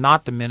and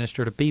not to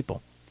minister to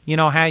people. You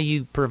know how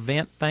you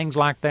prevent things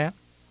like that?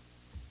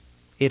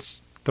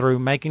 It's through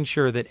making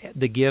sure that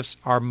the gifts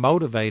are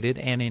motivated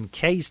and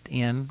encased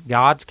in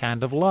God's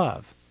kind of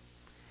love.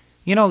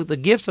 The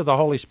gifts of the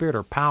Holy Spirit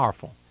are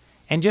powerful.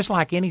 And just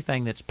like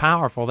anything that's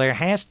powerful, there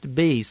has to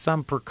be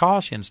some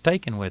precautions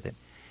taken with it.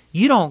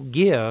 You don't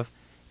give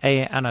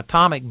an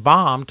atomic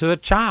bomb to a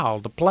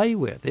child to play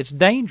with. It's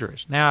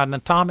dangerous. Now, an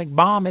atomic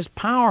bomb is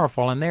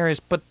powerful, and there is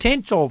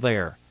potential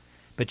there.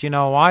 But you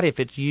know what? If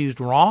it's used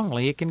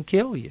wrongly, it can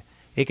kill you.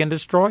 It can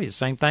destroy you.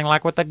 Same thing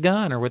like with a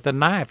gun or with a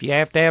knife. You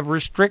have to have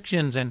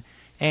restrictions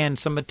and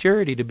some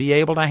maturity to be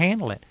able to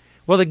handle it.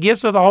 Well, the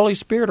gifts of the Holy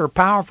Spirit are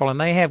powerful,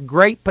 and they have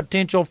great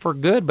potential for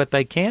good, but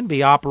they can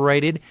be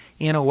operated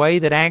in a way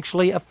that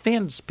actually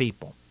offends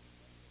people.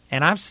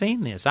 And I've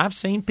seen this. I've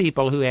seen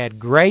people who had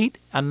great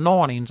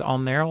anointings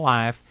on their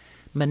life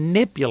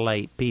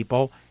manipulate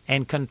people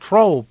and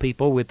control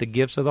people with the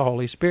gifts of the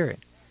Holy Spirit.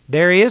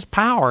 There is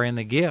power in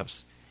the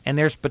gifts, and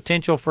there's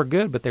potential for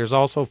good, but there's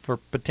also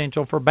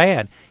potential for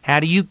bad.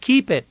 How do you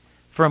keep it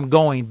from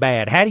going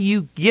bad? How do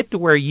you get to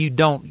where you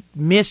don't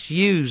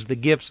misuse the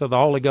gifts of the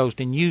Holy Ghost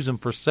and use them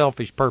for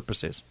selfish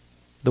purposes?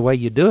 The way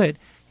you do it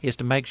is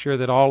to make sure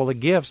that all of the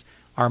gifts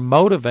are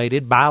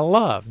motivated by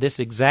love, this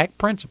exact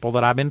principle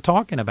that I've been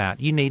talking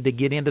about. You need to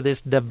get into this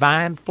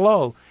divine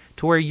flow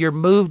to where you're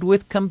moved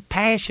with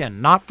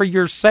compassion, not for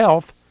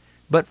yourself,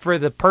 but for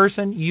the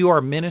person you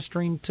are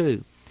ministering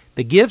to.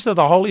 The gifts of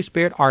the Holy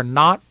Spirit are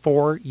not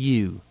for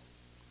you.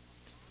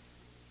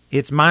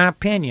 It's my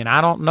opinion.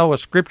 I don't know a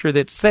scripture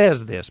that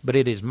says this, but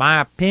it is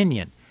my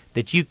opinion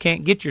that you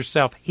can't get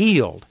yourself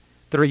healed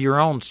through your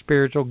own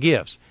spiritual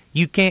gifts.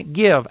 You can't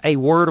give a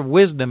word of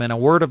wisdom and a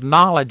word of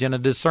knowledge and a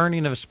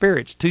discerning of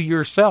spirits to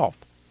yourself.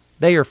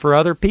 They are for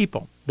other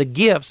people. The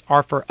gifts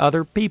are for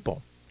other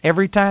people.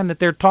 Every time that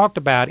they're talked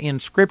about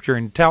in Scripture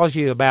and tells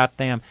you about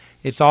them,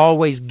 it's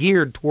always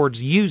geared towards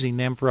using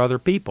them for other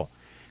people.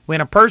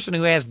 When a person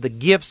who has the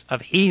gifts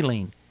of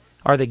healing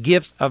or the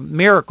gifts of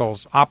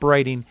miracles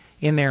operating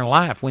in their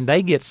life, when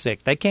they get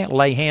sick, they can't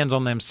lay hands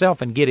on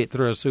themselves and get it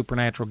through a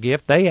supernatural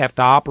gift. They have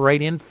to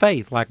operate in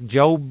faith like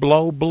Joe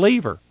Blow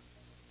believer.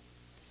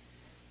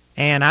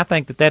 And I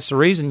think that that's the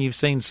reason you've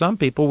seen some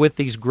people with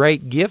these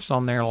great gifts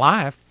on their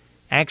life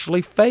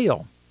actually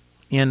fail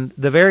in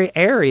the very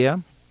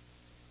area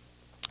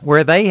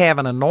where they have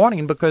an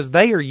anointing, because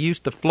they are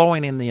used to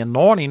flowing in the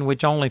anointing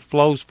which only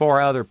flows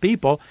for other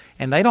people,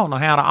 and they don't know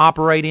how to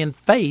operate in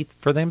faith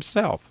for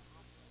themselves.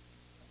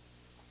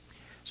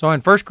 So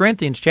in 1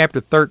 Corinthians chapter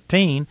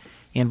 13,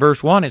 In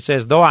verse 1 it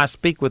says, though I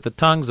speak with the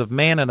tongues of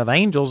men and of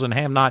angels and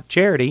have not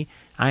charity,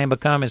 I am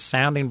become as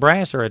sounding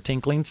brass or a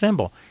tinkling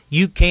cymbal.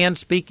 You can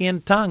speak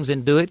in tongues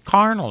and do it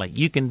carnally.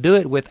 You can do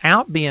it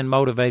without being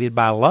motivated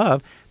by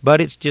love,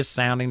 but it's just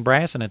sounding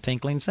brass and a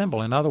tinkling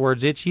cymbal. In other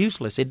words, it's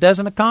useless. It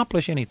doesn't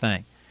accomplish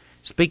anything.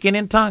 Speaking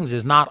in tongues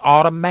is not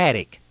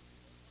automatic.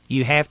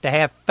 You have to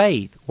have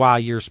faith while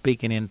you're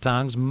speaking in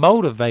tongues,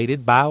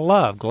 motivated by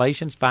love.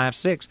 Galatians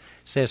 5:6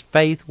 says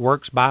faith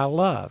works by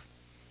love.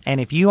 And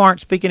if you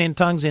aren't speaking in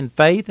tongues in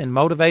faith and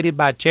motivated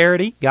by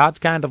charity, God's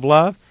kind of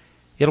love,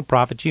 it'll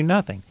profit you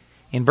nothing.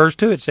 In verse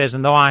 2 it says,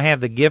 and though I have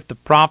the gift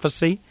of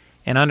prophecy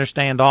and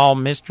understand all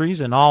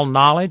mysteries and all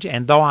knowledge,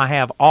 and though I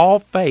have all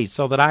faith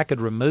so that I could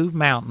remove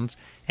mountains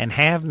and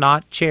have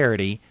not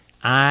charity,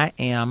 I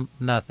am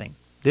nothing.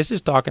 This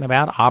is talking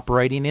about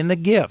operating in the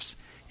gifts.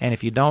 And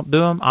if you don't do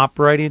them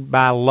operated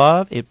by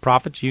love, it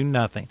profits you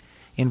nothing.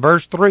 In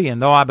verse 3,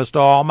 and though I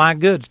bestow all my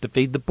goods to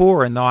feed the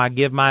poor, and though I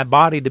give my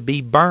body to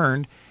be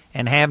burned,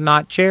 and have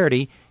not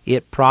charity,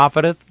 it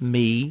profiteth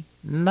me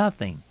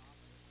nothing.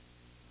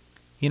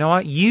 You know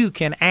what? You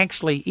can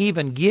actually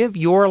even give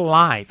your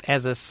life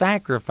as a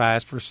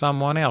sacrifice for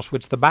someone else,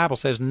 which the Bible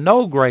says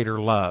no greater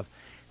love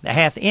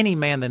hath any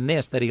man than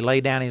this, that he lay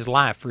down his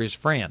life for his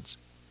friends.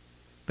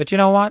 But you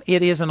know what?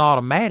 It isn't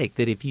automatic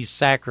that if you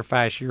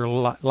sacrifice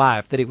your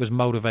life that it was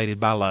motivated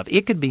by love.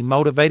 It could be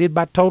motivated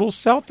by total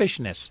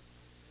selfishness.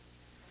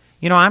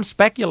 You know, I'm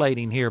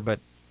speculating here, but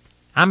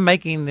I'm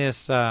making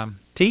this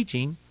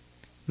teaching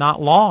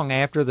not long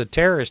after the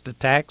terrorist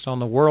attacks on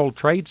the World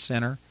Trade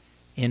Center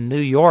in New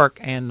York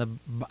and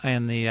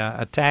the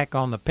attack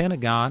on the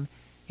Pentagon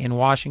in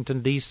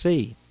Washington,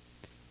 D.C.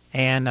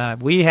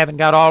 And we haven't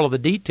got all of the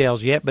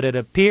details yet, but it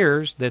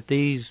appears that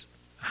these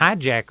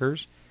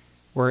hijackers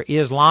were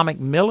Islamic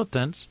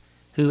militants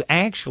who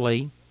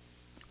actually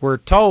were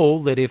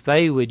told that if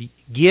they would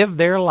give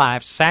their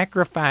life,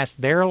 sacrifice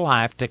their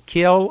life to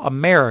kill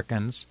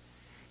Americans,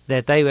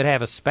 that they would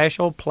have a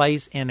special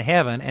place in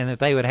heaven and that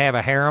they would have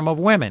a harem of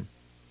women.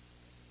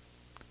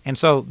 And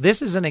so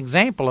this is an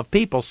example of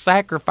people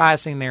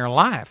sacrificing their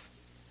life.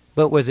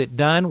 But was it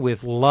done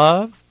with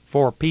love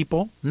for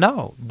people?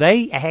 No.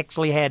 They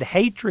actually had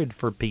hatred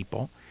for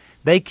people.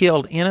 They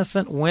killed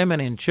innocent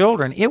women and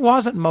children. It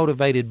wasn't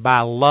motivated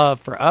by love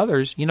for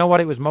others. You know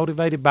what it was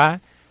motivated by?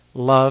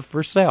 Love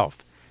for self.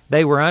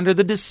 They were under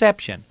the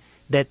deception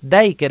that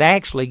they could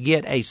actually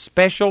get a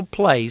special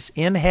place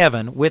in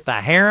heaven with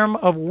a harem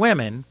of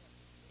women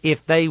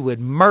if they would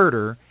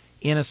murder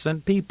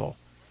innocent people.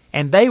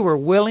 And they were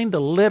willing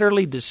to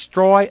literally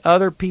destroy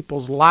other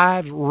people's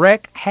lives,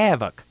 wreak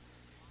havoc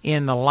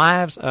in the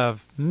lives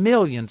of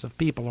millions of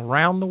people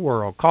around the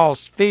world,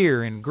 cause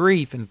fear and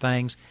grief and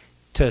things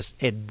to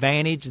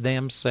advantage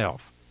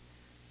themselves.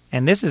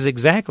 And this is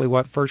exactly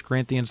what 1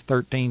 Corinthians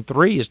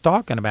 13:3 is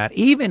talking about.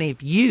 Even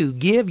if you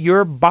give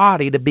your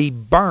body to be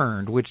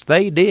burned, which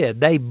they did,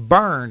 they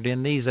burned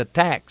in these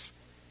attacks,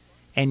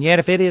 and yet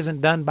if it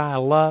isn't done by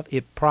love,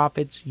 it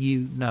profits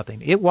you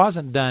nothing. It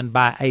wasn't done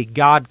by a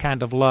God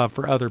kind of love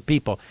for other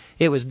people.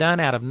 It was done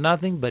out of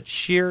nothing but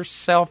sheer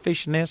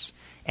selfishness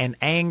and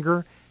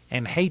anger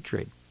and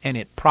hatred, and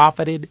it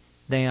profited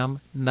them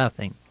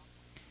nothing.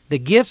 The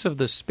gifts of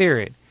the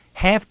Spirit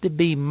have to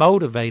be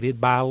motivated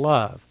by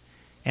love.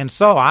 And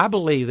so I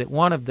believe that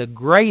one of the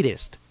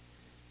greatest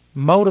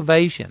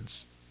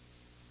motivations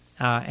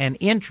and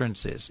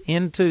entrances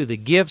into the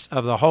gifts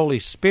of the Holy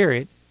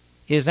Spirit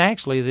is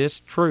actually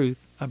this truth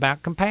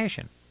about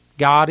compassion.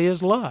 God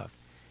is love.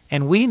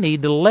 And we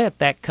need to let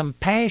that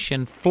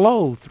compassion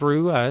flow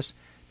through us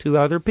to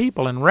other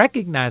people and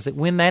recognize that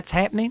when that's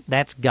happening,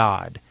 that's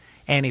God.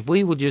 And if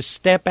we will just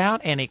step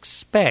out and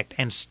expect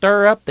and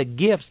stir up the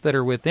gifts that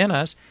are within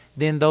us,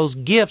 then those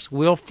gifts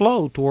will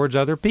flow towards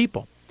other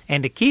people.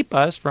 And to keep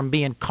us from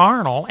being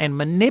carnal and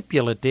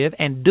manipulative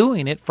and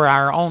doing it for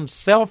our own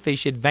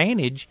selfish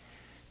advantage,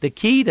 the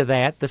key to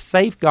that, the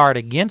safeguard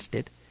against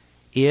it,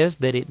 is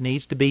that it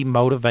needs to be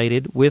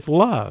motivated with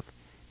love,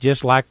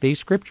 just like these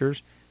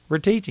scriptures were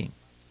teaching.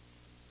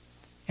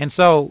 And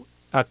so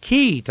a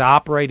key to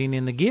operating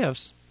in the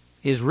gifts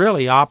is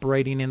really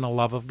operating in the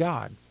love of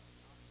God.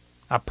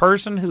 A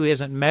person who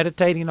isn't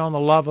meditating on the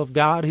love of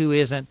God, who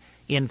isn't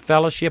in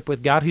fellowship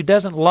with God, who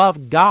doesn't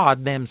love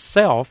God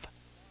themselves,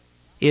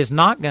 is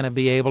not going to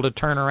be able to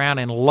turn around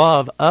and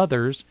love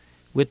others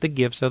with the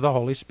gifts of the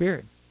Holy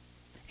Spirit.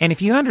 And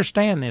if you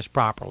understand this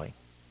properly,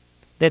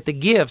 that the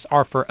gifts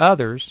are for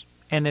others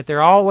and that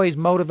they're always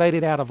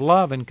motivated out of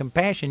love and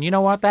compassion, you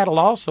know what? That'll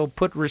also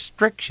put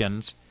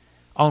restrictions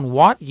on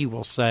what you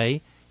will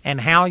say and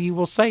how you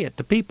will say it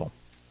to people.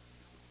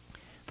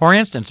 For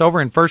instance,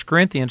 over in 1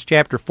 Corinthians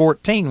chapter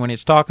 14, when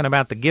it's talking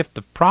about the gift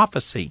of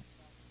prophecy,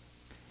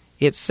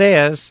 it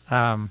says,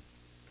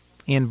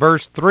 in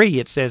verse 3,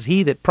 it says,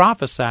 He that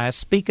prophesieth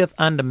speaketh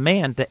unto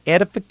men to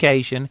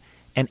edification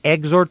and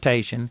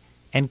exhortation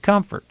and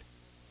comfort.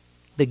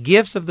 The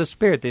gifts of the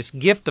Spirit, this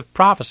gift of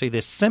prophecy,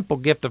 this simple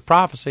gift of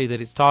prophecy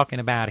that it's talking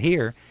about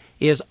here,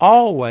 is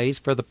always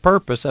for the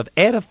purpose of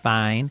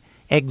edifying,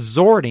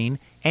 exhorting,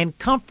 and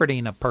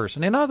comforting a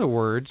person. In other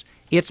words,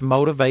 it's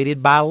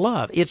motivated by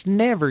love. It's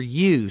never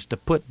used to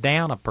put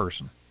down a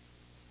person.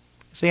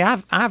 See,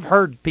 I've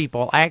heard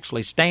people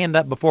actually stand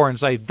up before and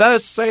say,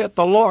 "Thus saith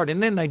the Lord,"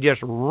 and then they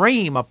just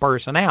ream a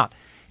person out.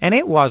 And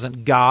it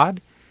wasn't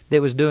God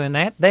that was doing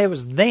that. That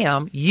was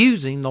them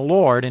using the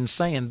Lord and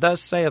saying,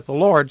 "Thus saith the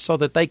Lord," so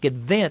that they could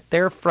vent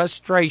their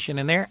frustration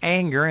and their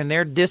anger and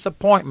their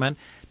disappointment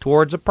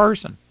towards a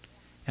person.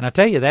 And I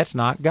tell you, that's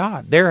not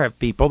God. There are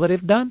people that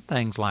have done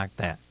things like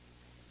that.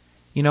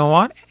 You know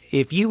what?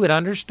 If you would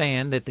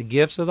understand that the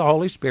gifts of the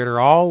Holy Spirit are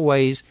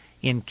always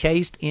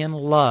encased in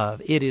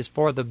love, it is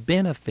for the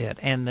benefit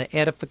and the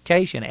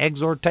edification,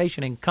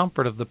 exhortation, and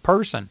comfort of the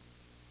person,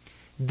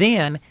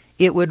 then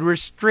it would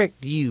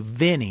restrict you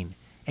venting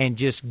and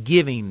just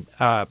giving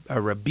a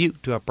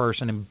rebuke to a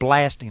person and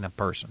blasting a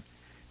person.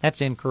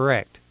 That's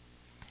incorrect.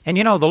 And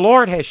you know, the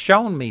Lord has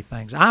shown me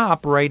things. I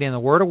operate in the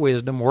word of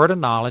wisdom, word of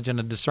knowledge, and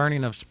a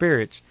discerning of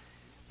spirits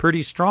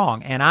pretty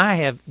strong. And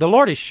the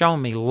Lord has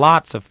shown me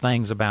lots of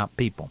things about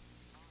people.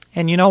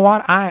 And you know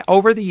what? I,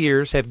 over the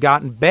years, have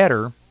gotten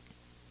better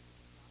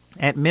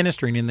at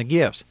ministering in the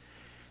gifts.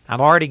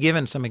 I've already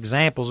given some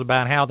examples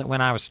about how that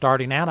when I was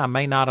starting out, I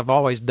may not have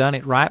always done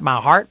it right.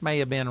 My heart may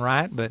have been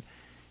right, but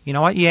you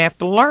know what? You have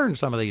to learn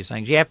some of these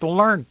things. You have to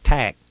learn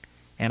tact.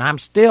 And I'm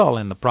still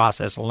in the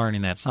process of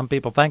learning that. Some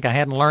people think I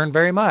hadn't learned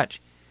very much.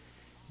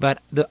 But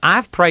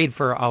I've prayed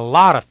for a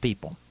lot of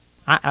people.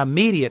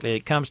 Immediately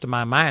it comes to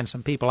my mind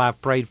some people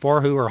I've prayed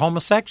for who are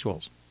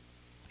homosexuals.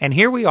 And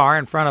here we are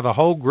in front of a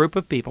whole group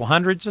of people,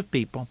 hundreds of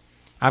people.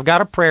 I've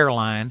got a prayer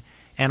line,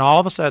 and all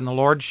of a sudden the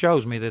Lord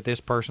shows me that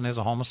this person is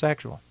a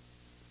homosexual.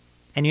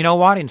 And you know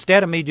what?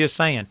 Instead of me just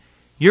saying,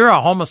 "You're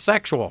a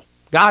homosexual.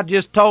 God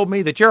just told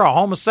me that you're a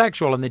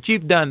homosexual and that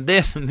you've done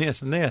this and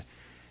this and this."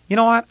 You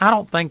know what? I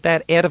don't think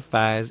that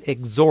edifies,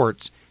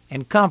 exhorts,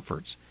 and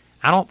comforts.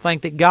 I don't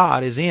think that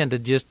God is into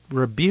just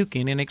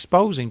rebuking and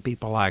exposing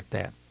people like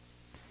that.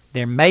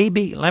 There may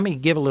be, let me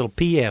give a little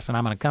P.S., and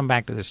I'm going to come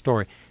back to this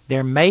story.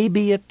 There may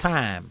be a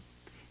time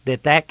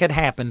that could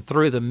happen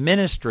through the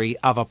ministry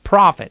of a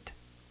prophet.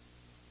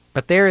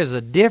 But there is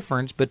a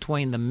difference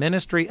between the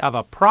ministry of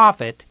a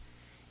prophet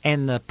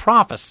and the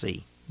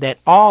prophecy that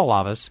all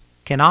of us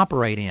can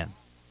operate in.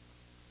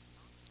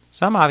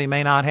 Some of you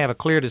may not have a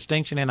clear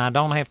distinction, and I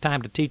don't have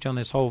time to teach on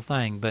this whole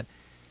thing, but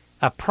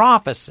a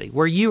prophecy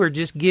where you are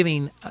just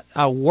giving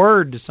a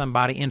word to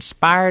somebody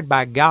inspired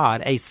by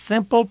God, a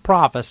simple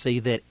prophecy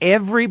that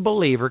every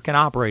believer can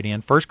operate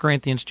in. 1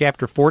 Corinthians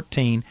chapter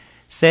 14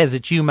 says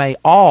that you may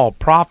all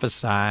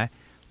prophesy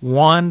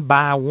one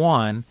by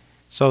one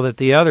so that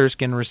the others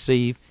can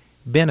receive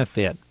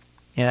benefit.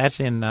 And that's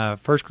in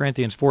 1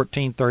 Corinthians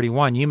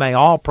 14:31. You may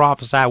all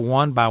prophesy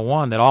one by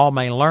one that all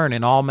may learn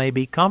and all may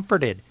be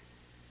comforted.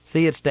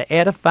 See, it's to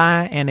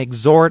edify and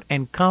exhort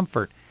and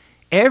comfort.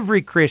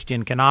 Every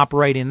Christian can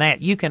operate in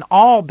that. You can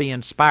all be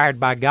inspired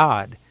by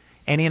God.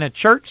 And in a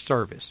church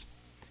service,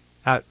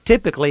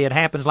 typically it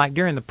happens like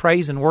during the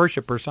praise and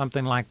worship or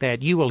something like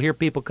that. You will hear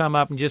people come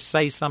up and just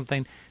say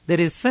something that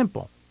is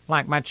simple.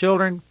 Like, "My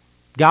children,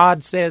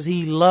 God says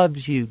He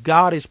loves you.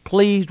 God is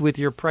pleased with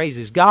your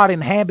praises. God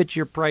inhabits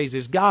your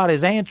praises. God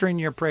is answering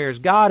your prayers.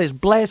 God is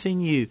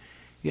blessing you.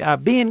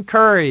 Be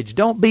encouraged.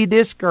 Don't be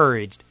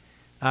discouraged."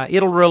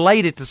 It'll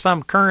relate it to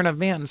some current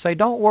event and say,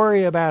 "Don't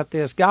worry about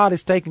this. God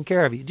is taking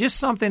care of you." Just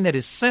something that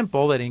is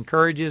simple that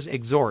encourages,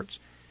 exhorts.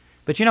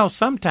 But you know,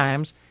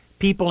 sometimes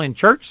people in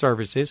church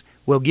services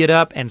will get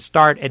up and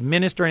start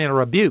administering a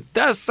rebuke.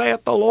 "Thus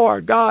saith the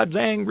Lord, God's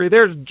angry.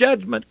 There's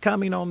judgment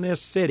coming on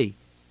this city."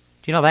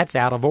 You know, that's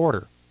out of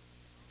order.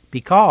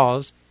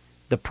 Because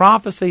the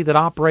prophecy that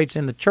operates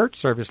in the church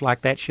service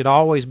like that should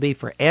always be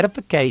for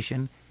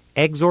edification,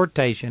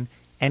 exhortation,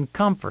 and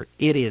comfort.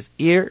 It is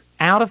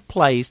out of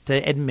place to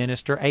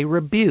administer a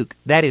rebuke.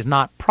 That is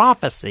not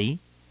prophecy.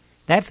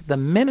 That's the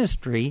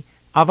ministry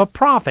of a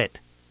prophet.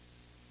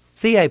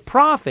 See, a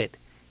prophet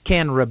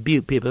can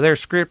rebuke people. There are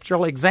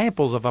scriptural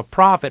examples of a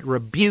prophet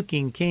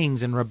rebuking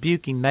kings and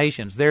rebuking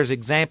nations. There's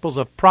examples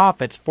of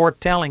prophets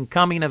foretelling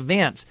coming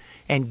events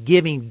and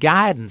giving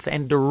guidance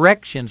and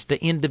directions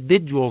to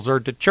individuals or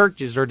to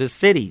churches or to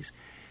cities.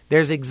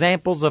 There's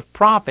examples of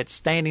prophets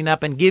standing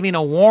up and giving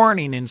a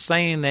warning and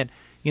saying that,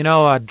 you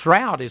know, a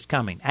drought is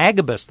coming.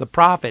 Agabus, the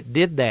prophet,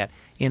 did that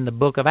in the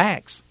book of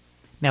Acts.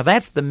 Now,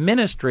 that's the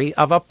ministry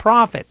of a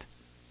prophet.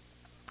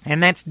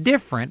 And that's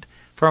different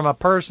from a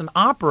person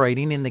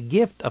operating in the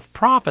gift of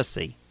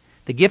prophecy.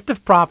 The gift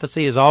of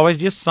prophecy is always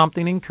just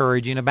something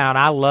encouraging about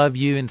 "I love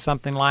you" and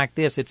something like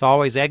this. It's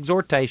always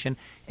exhortation,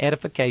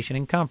 edification,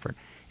 and comfort.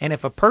 And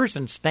if a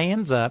person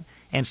stands up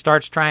and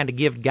starts trying to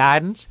give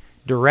guidance,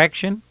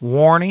 direction,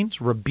 warnings,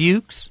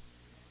 rebukes,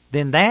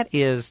 then that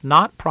is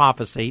not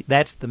prophecy.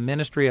 That's the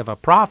ministry of a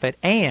prophet,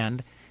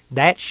 and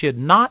that should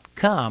not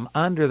come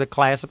under the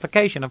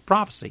classification of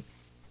prophecy.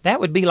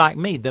 That would be like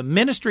me. The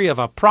ministry of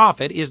a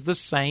prophet is the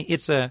same.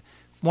 It's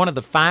one of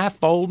the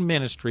fivefold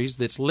ministries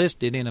that's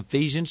listed in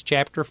Ephesians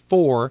chapter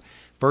 4,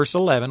 verse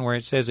 11, where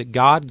it says that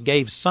God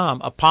gave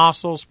some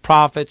apostles,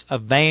 prophets,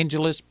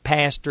 evangelists,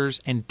 pastors,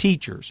 and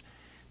teachers.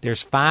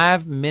 There's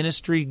 5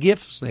 ministry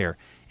gifts there,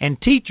 and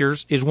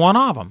teachers is one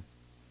of them.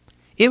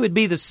 It would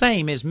be the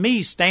same as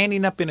me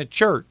standing up in a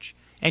church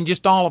and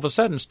just all of a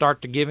sudden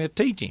start to give a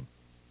teaching.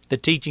 The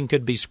teaching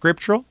could be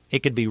scriptural.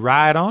 It could be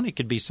right on. It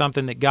could be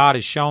something that God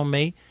has shown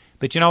me.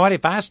 But you know what?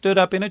 If I stood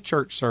up in a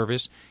church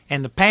service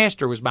and the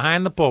pastor was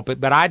behind the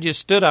pulpit, but I just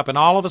stood up and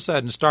all of a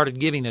sudden started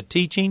giving a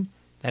teaching,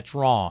 that's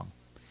wrong.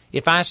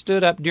 If I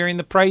stood up during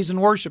the praise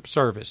and worship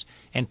service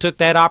and took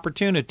that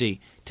opportunity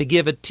to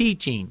give a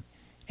teaching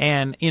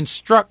and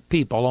instruct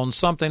people on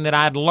something that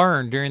I'd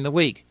learned during the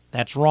week,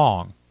 that's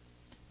wrong.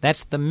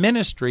 That's the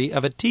ministry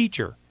of a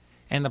teacher.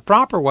 And the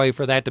proper way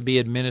for that to be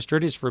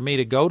administered is for me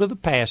to go to the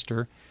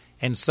pastor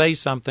and say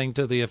something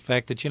to the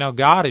effect that, you know,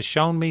 God has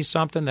shown me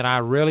something that I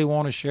really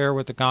want to share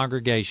with the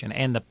congregation.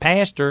 And the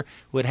pastor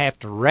would have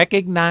to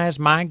recognize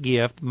my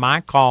gift,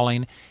 my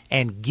calling,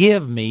 and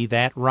give me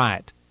that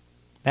right.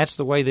 That's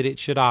the way that it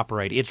should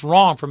operate. It's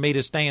wrong for me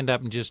to stand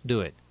up and just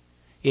do it.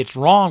 It's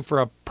wrong for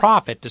a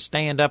prophet to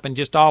stand up and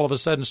just all of a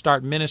sudden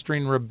start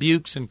ministering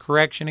rebukes and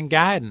correction and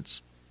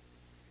guidance.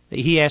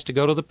 He has to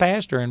go to the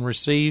pastor and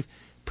receive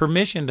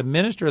permission to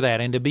minister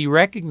that and to be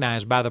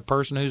recognized by the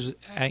person who's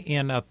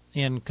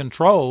in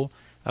control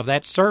of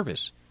that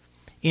service.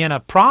 In a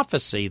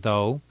prophecy,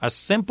 though, a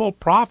simple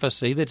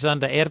prophecy that's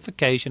unto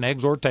edification,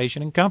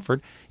 exhortation, and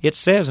comfort, it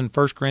says in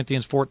 1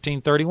 Corinthians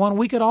 14:31,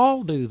 we could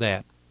all do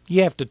that.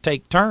 You have to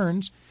take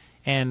turns,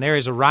 and there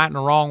is a right and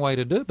a wrong way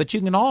to do it, but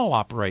you can all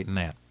operate in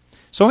that.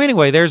 So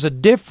anyway, there's a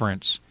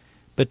difference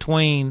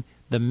between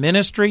the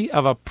ministry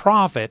of a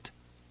prophet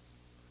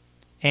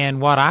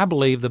and what I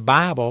believe the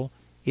Bible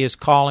is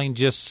calling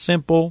just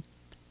simple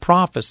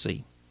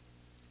prophecy.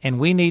 And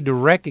we need to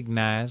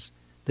recognize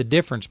the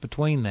difference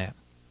between that.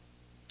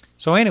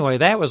 So anyway,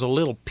 that was a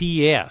little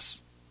P.S.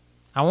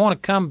 I want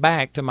to come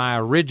back to my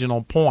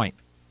original point.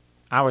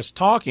 I was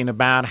talking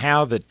about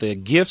how that the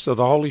gifts of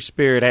the Holy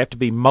Spirit have to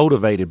be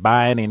motivated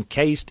by and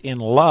encased in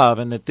love,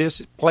 and that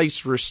this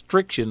places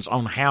restrictions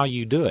on how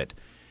you do it.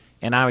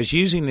 And I was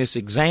using this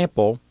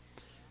example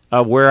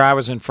of where I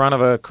was in front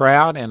of a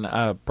crowd and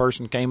a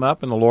person came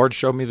up and the Lord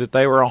showed me that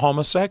they were a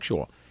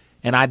homosexual.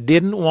 And I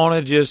didn't want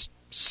to just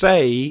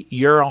say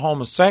you're a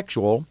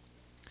homosexual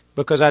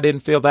because I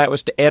didn't feel that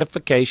was to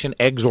edification,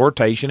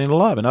 exhortation, and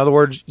love. In other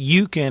words,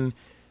 you can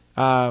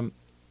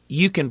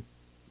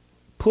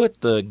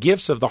put the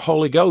gifts of the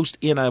Holy Ghost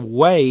in a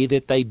way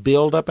that they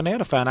build up and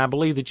edify. And I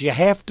believe that you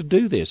have to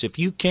do this. If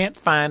you can't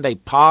find a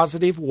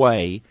positive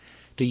way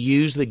to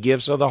use the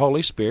gifts of the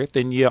Holy Spirit,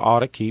 then you ought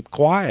to keep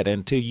quiet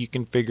until you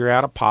can figure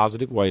out a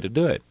positive way to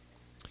do it.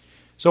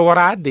 So what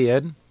I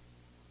did,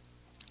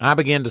 I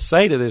began to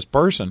say to this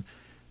person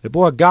that,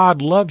 boy,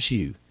 God loves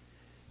you.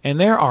 And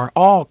there are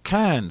all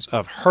kinds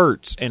of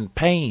hurts and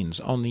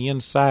pains on the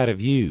inside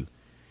of you.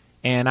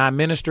 And I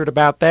ministered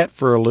about that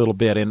for a little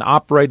bit and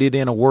operated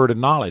in a word of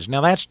knowledge.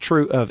 Now, that's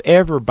true of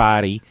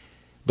everybody.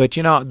 But,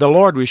 you know, the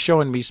Lord was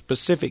showing me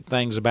specific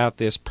things about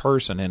this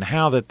person and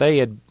how that they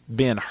had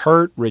been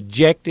hurt,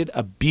 rejected,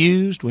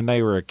 abused when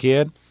they were a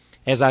kid.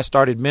 As I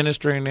started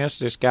ministering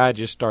this guy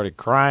just started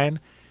crying.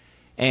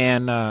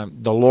 And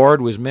the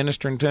Lord was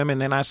ministering to him.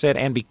 And then I said,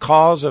 and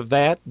because of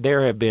that,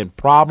 there have been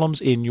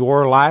problems in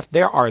your life.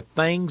 There are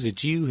things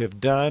that you have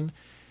done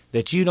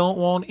that you don't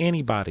want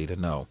anybody to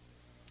know.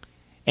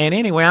 And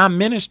anyway, I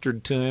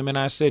ministered to him, and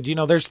I said, you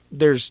know,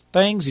 there's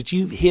things that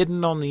you've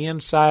hidden on the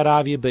inside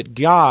of you, but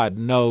God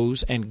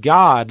knows, and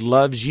God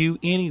loves you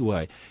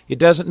anyway. It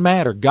doesn't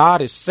matter.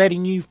 God is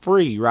setting you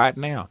free right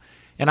now.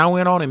 And I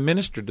went on and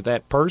ministered to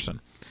that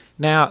person.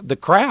 Now, the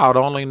crowd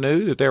only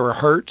knew that there were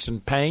hurts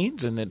and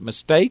pains and that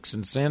mistakes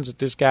and sins that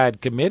this guy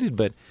had committed,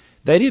 but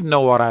they didn't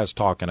know what I was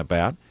talking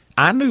about.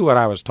 I knew what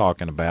I was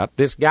talking about.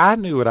 This guy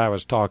knew what I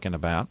was talking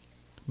about,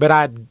 but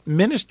I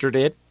ministered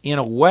it in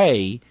a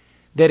way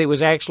that it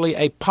was actually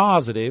a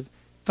positive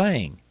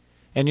thing.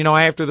 And, you know,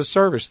 after the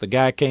service, the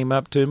guy came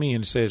up to me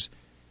and says,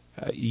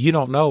 you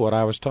don't know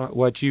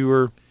what you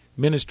were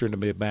ministering to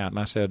me about. And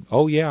I said,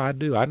 oh, yeah, I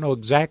do. I know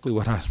exactly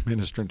what I was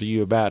ministering to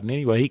you about. And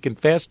anyway, he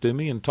confessed to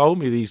me and told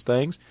me these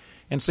things.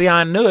 And see,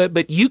 I knew it,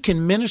 but you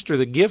can minister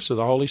the gifts of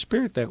the Holy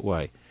Spirit that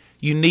way.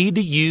 You need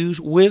to use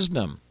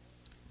wisdom.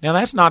 Now,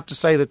 that's not to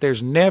say that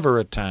there's never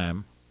a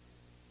time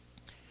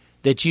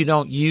that you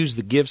don't use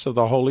the gifts of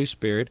the Holy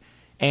Spirit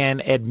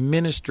and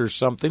administer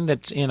something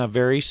that's in a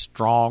very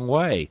strong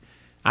way.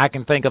 I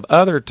can think of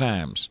other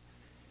times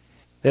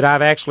that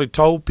I've actually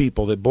told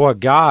people that, boy,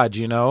 God,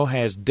 you know,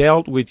 has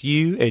dealt with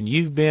you and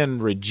you've been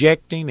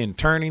rejecting and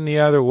turning the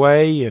other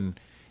way, and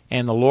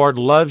the Lord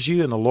loves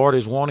you and the Lord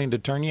is wanting to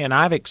turn you. And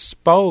I've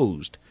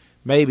exposed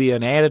maybe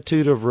an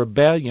attitude of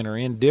rebellion or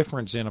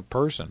indifference in a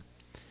person.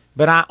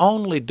 But I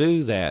only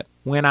do that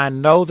when I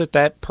know that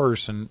that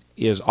person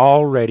is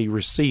already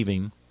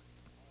receiving,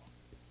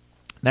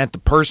 that the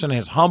person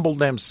has humbled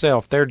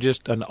themselves. They're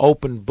just an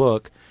open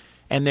book,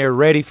 and they're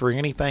ready for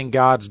anything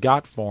God's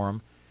got for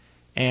them.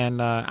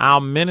 And I'll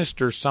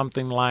minister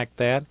something like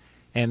that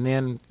and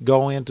then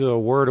go into a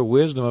word of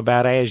wisdom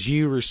about, as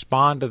you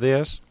respond to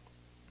this,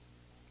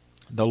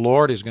 the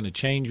Lord is going to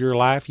change your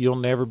life. You'll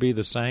never be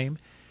the same.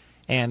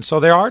 And so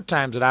there are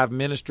times that I've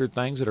ministered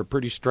things that are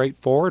pretty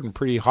straightforward and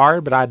pretty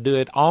hard, but I do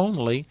it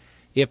only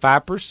if I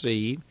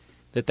perceive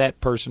that that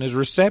person is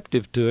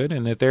receptive to it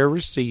and that they're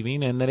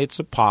receiving and that it's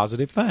a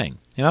positive thing.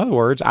 In other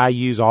words, I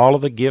use all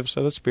of the gifts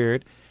of the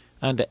Spirit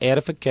unto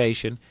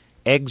edification,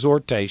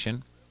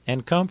 exhortation,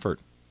 and comfort.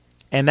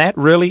 And that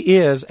really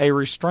is a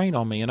restraint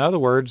on me. In other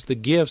words, the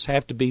gifts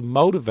have to be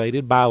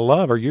motivated by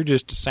love, or you're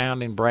just a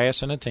sounding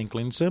brass and a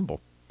tinkling cymbal.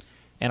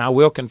 And I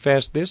will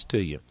confess this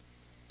to you,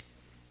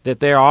 that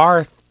there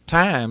are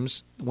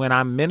times when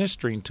I'm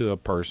ministering to a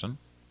person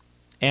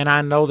and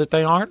I know that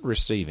they aren't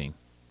receiving.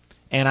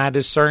 And I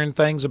discern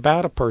things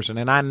about a person,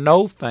 and I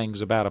know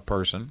things about a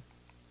person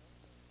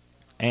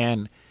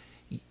and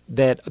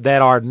that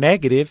are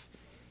negative,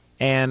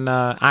 and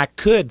I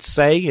could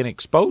say and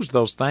expose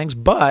those things,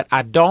 but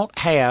I don't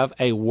have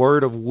a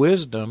word of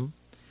wisdom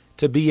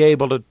to be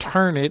able to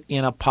turn it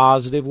in a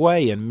positive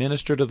way and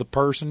minister to the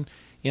person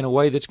in a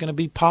way that's going to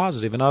be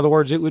positive. In other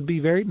words, it would be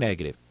very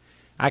negative.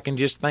 I can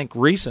just think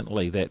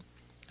recently that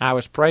I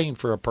was praying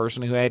for a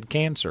person who had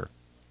cancer,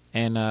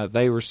 and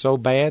they were so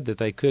bad that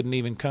they couldn't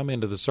even come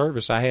into the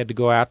service. I had to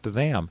go out to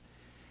them,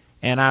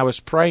 and I was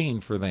praying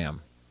for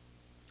them.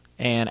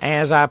 And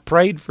as I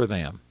prayed for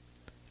them,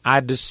 I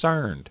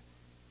discerned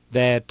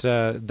that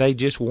they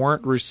just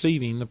weren't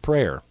receiving the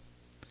prayer.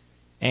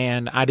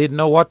 And I didn't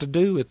know what to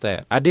do with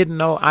that. I didn't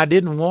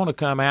want to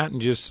come out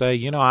and just say,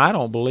 I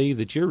don't believe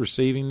that you're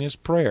receiving this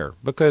prayer,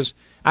 because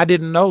I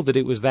didn't know that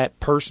it was that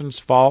person's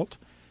fault.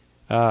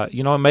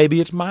 Maybe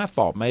it's my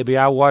fault. Maybe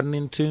I wasn't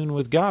in tune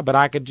with God, but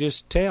I could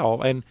just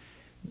tell. And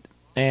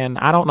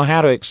I don't know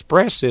how to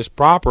express this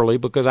properly,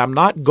 because I'm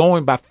not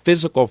going by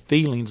physical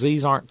feelings.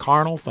 These aren't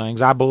carnal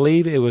things. I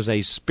believe it was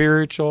a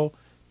spiritual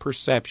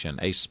perception,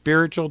 a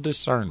spiritual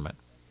discernment.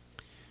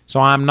 So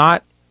I'm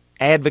not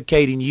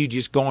advocating you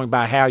just going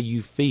by how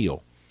you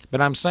feel,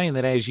 but I'm saying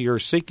that as you're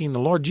seeking the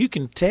Lord, you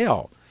can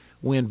tell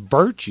when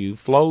virtue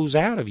flows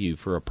out of you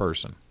for a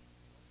person.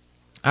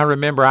 I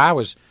remember I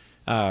was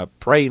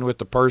praying with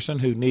the person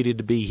who needed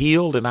to be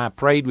healed, and I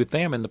prayed with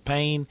them, and the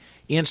pain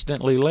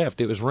instantly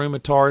left. It was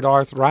rheumatoid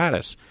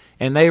arthritis,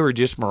 and they were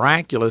just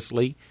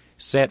miraculously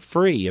set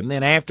free. And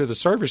then after the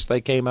service,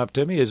 they came up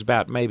to me. It was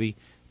about maybe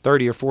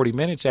 30 or 40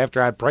 minutes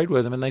after I'd prayed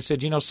with them, and they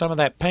said, some of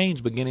that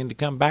pain's beginning to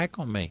come back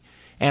on me.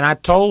 And I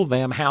told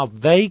them how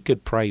they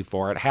could pray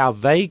for it, how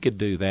they could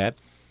do that.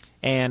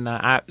 And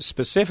I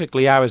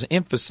was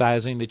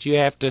emphasizing that you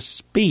have to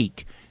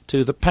speak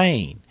to the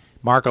pain.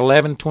 Mark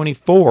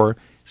 11:24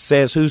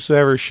 says,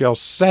 whosoever shall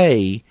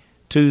say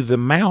to the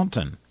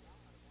mountain.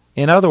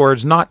 In other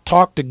words, not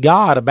talk to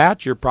God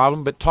about your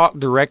problem, but talk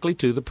directly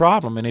to the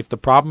problem. And if the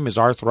problem is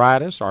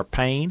arthritis or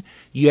pain,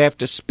 you have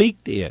to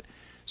speak to it.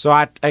 So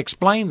I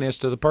explained this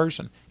to the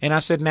person, and I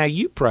said, now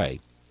you pray,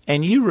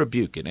 and you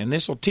rebuke it, and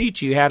this will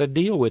teach you how to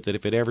deal with it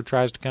if it ever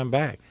tries to come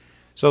back.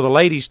 So the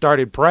lady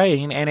started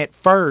praying, and at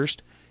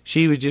first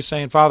she was just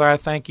saying, Father, I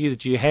thank you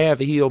that you have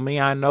healed me.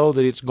 I know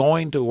that it's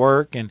going to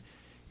work, and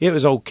it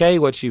was okay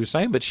what she was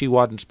saying, but she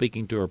wasn't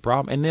speaking to her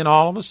problem. And then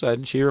all of a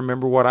sudden, she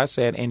remembered what I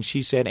said, and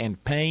she said,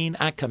 and pain,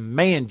 I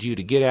command you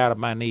to get out of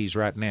my knees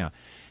right now.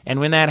 And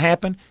when that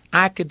happened,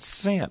 I could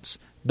sense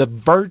the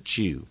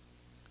virtue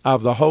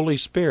of the Holy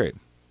Spirit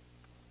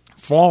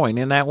flowing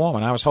in that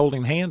woman. I was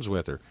holding hands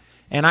with her,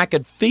 and I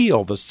could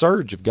feel the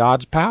surge of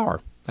God's power.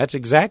 That's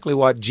exactly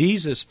what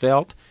Jesus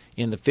felt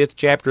in the 5th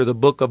chapter of the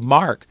book of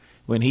Mark.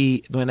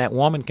 When that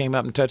woman came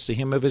up and touched the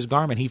hem of his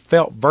garment, he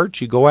felt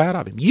virtue go out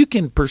of him. You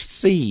can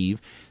perceive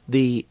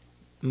the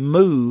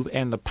move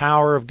and the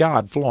power of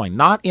God flowing,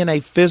 not in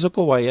a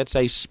physical way. It's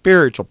a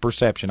spiritual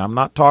perception. I'm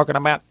not talking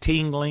about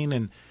tingling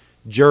and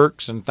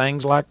jerks and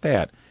things like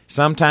that.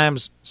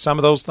 Sometimes some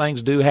of those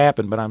things do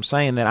happen, but I'm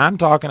saying that I'm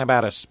talking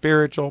about a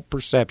spiritual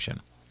perception.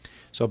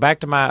 So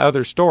back to my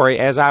other story,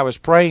 as I was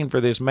praying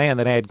for this man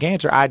that had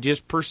cancer, I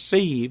just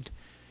perceived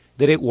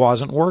that it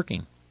wasn't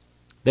working,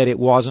 that it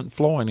wasn't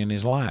flowing in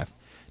his life.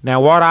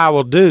 Now, what I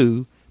will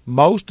do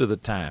most of the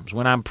times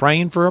when I'm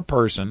praying for a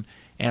person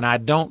and I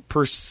don't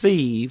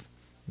perceive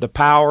the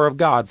power of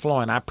God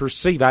flowing, I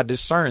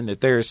discern that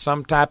there is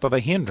some type of a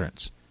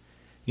hindrance.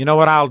 You know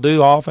what I'll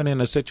do often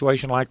in a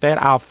situation like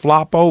that? I'll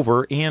flop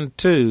over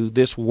into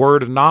this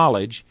word of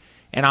knowledge,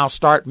 and I'll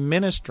start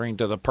ministering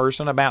to the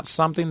person about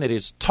something that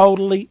is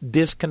totally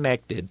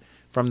disconnected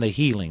from the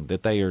healing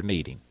that they are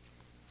needing.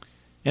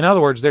 In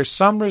other words, there's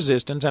some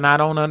resistance, and I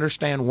don't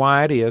understand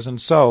why it is,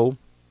 and so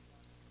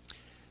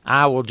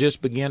I will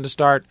just begin to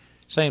start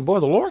saying, boy,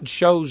 the Lord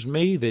shows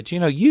me that,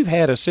 you've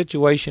had a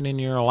situation in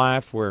your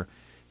life where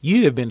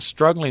you have been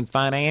struggling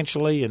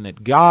financially, and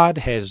that God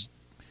has,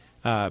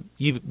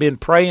 you've been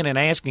praying and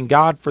asking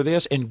God for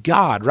this, and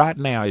God right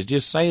now is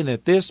just saying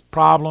that this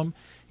problem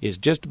is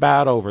just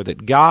about over,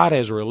 that God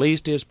has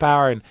released His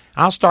power, and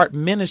I'll start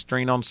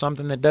ministering on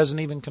something that doesn't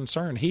even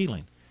concern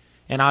healing.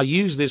 And I'll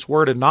use this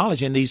word of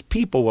knowledge, and these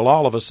people will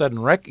all of a sudden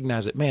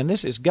recognize it. Man,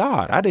 this is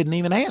God. I didn't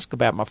even ask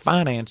about my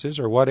finances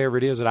or whatever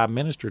it is that I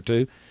minister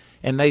to.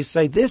 And they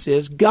say, this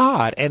is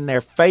God. And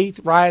their faith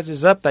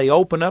rises up. They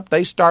open up.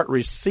 They start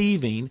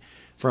receiving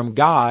from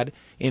God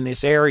in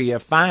this area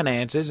of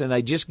finances, and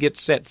they just get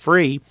set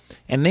free.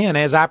 And then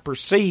as I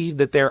perceive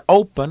that they're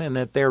open and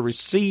that they're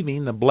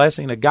receiving the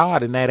blessing of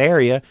God in that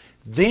area,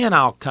 then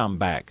I'll come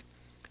back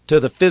to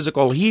the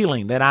physical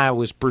healing that I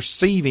was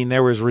perceiving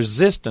there was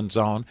resistance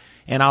on,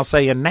 and I'll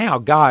say, and now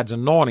God's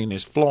anointing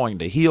is flowing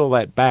to heal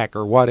that back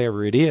or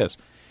whatever it is.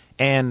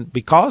 And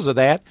because of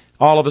that,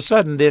 all of a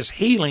sudden this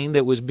healing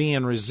that was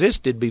being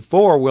resisted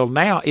before, well,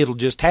 now it'll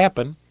just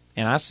happen,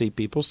 and I see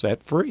people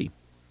set free.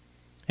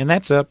 And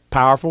that's a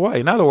powerful way.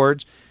 In other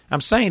words,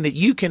 I'm saying that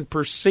you can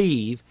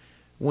perceive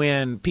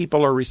when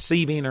people are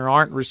receiving or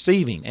aren't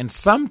receiving. And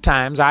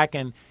sometimes I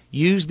can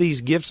use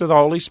these gifts of the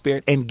Holy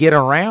Spirit and get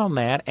around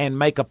that and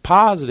make a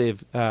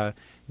positive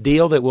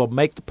deal that will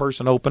make the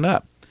person open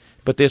up.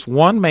 But this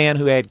one man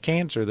who had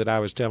cancer that I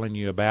was telling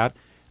you about,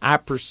 I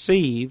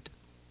perceived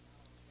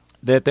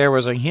that there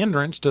was a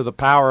hindrance to the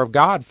power of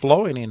God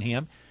flowing in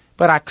him,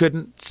 but I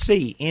couldn't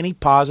see any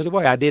positive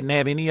way. I didn't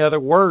have any other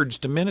words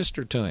to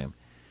minister to him.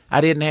 I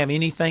didn't have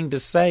anything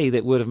to say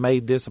that would have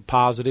made this a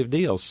positive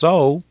deal.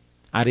 So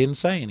I didn't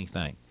say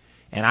anything.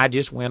 And I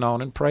just went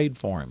on and prayed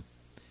for him.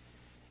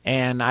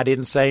 And I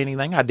didn't say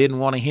anything. I didn't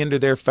want to hinder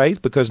their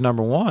faith because,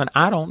 number one,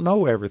 I don't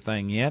know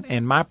everything yet.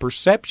 And my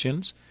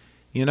perceptions,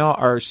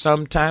 are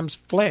sometimes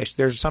flesh.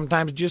 There's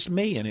sometimes just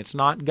me, and it's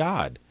not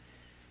God.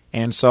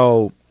 And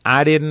so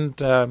I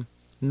didn't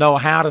know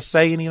how to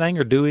say anything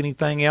or do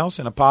anything else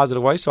in a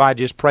positive way. So I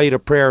just prayed a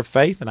prayer of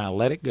faith, and I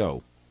let it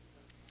go.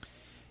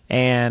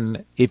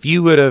 And if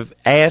you would have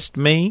asked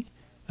me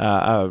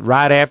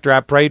right after I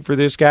prayed for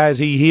this guy, is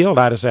he healed?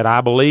 I'd have said, I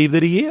believe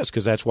that he is,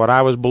 because that's what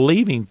I was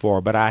believing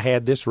for. But I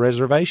had this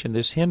reservation,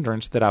 this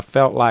hindrance that I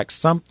felt like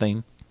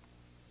something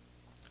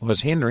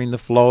was hindering the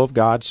flow of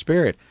God's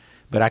Spirit.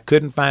 But I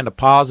couldn't find a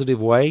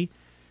positive way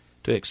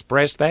to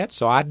express that,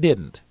 so I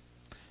didn't.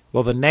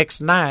 Well, the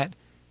next night,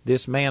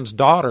 this man's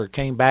daughter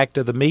came back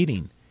to the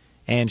meeting,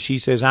 and she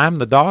says, I'm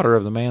the daughter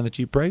of the man that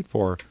you prayed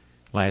for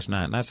last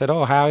night. And I said,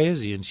 oh, how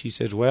is he? And she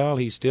says, well,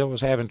 he still was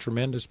having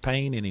tremendous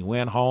pain, and he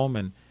went home,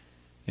 and,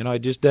 it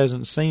just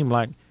doesn't seem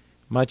like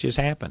much has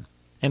happened.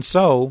 And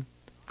so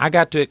I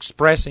got to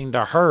expressing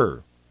to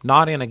her,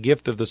 not in a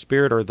gift of the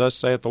Spirit or thus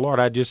saith the Lord,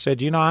 I just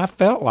said, I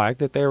felt like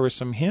that there were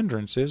some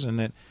hindrances and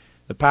that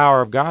the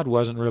power of God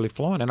wasn't really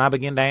flowing. And I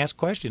began to ask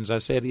questions. I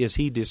said, is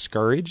he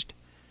discouraged?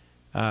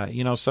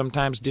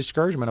 Sometimes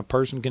discouragement, a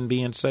person can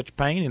be in such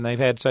pain and they've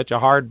had such a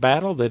hard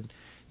battle that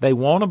they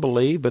want to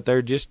believe, but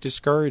they're just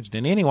discouraged.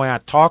 And anyway, I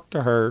talked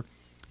to her,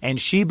 and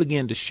she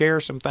began to share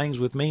some things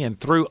with me. And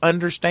through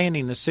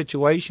understanding the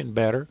situation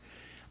better,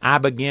 I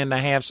began to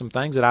have some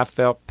things that I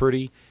felt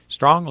pretty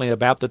strongly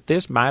about, that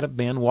this might have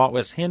been what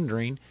was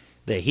hindering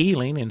the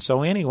healing. And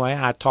so anyway,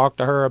 I talked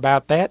to her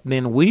about that.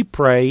 Then we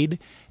prayed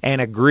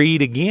and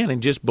agreed again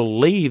and just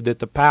believed that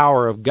the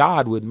power of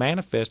God would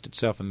manifest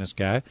itself in this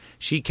guy.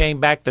 She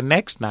came back the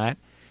next night,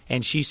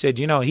 and she said,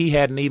 he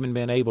hadn't even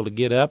been able to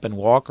get up and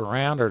walk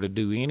around or to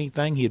do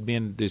anything. He had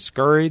been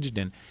discouraged,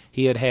 and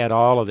he had had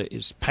all of it.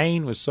 His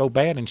pain was so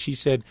bad. And she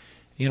said,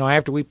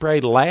 after we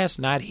prayed last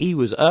night, he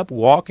was up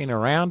walking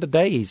around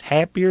today. He's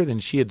happier than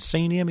she had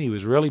seen him. He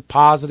was really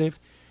positive.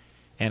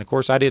 And, of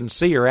course, I didn't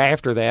see her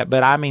after that.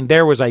 But,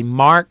 there was a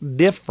marked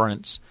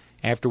difference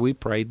after we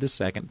prayed the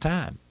second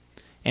time.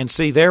 And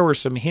see, there were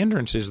some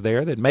hindrances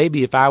there that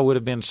maybe if I would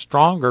have been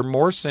stronger,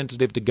 more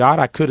sensitive to God,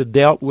 I could have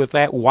dealt with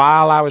that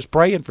while I was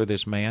praying for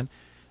this man.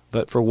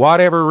 But for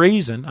whatever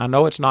reason, I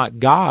know it's not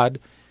God,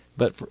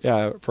 but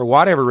for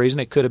whatever reason,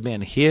 it could have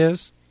been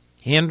his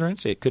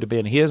hindrance. It could have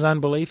been his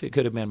unbelief. It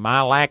could have been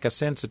my lack of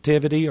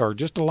sensitivity, or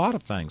just a lot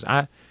of things.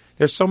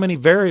 There's so many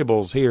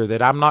variables here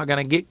that I'm not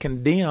going to get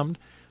condemned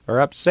or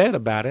upset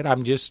about it.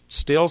 I'm just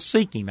still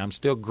seeking. I'm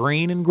still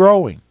green and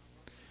growing.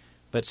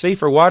 But see,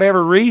 for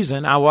whatever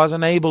reason, I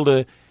wasn't able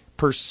to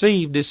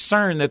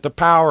discern that the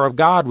power of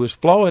God was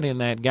flowing in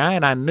that guy,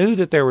 and I knew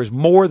that there was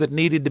more that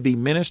needed to be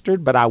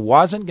ministered, but I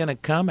wasn't going to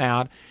come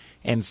out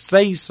and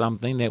say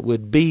something that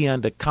would be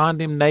unto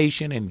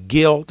condemnation and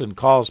guilt and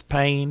cause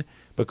pain,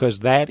 because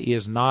that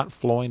is not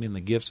flowing in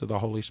the gifts of the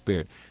Holy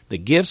Spirit. The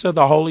gifts of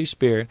the Holy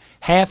Spirit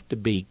have to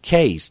be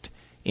cased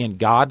in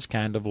God's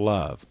kind of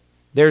love.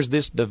 There's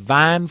this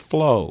divine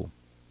flow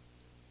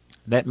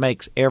that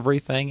makes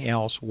everything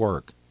else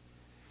work.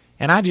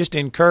 And I just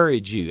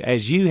encourage you,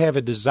 as you have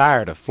a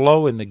desire to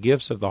flow in the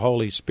gifts of the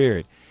Holy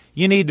Spirit,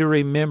 you need to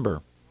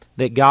remember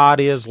that God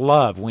is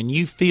love. When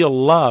you feel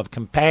love,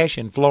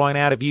 compassion flowing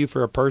out of you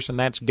for a person,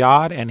 that's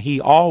God, and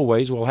He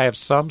always will have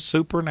some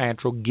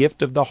supernatural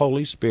gift of the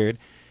Holy Spirit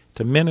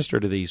to minister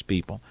to these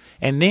people.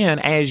 And then,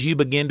 as you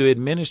begin to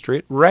administer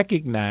it,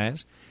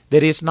 recognize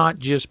that it's not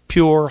just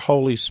pure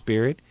Holy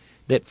Spirit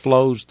that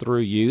flows through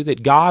you,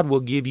 that God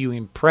will give you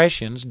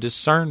impressions,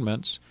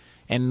 discernments,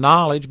 and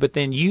knowledge, but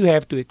then you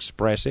have to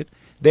express it.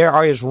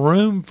 There is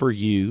room for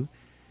you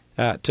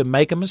to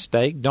make a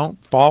mistake.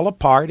 Don't fall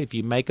apart if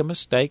you make a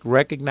mistake.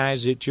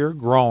 Recognize that you're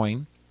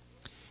growing,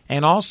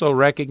 and also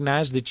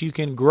recognize that you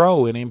can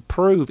grow and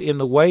improve in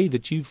the way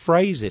that you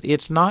phrase it.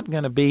 It's not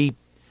going to be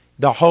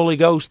the Holy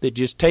Ghost that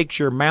just takes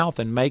your mouth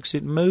and makes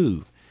it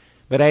move.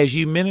 But as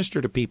you minister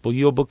to people,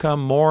 you'll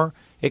become more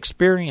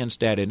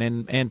experienced at it,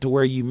 and to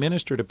where you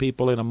minister to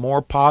people in a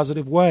more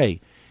positive way.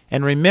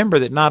 And remember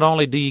that not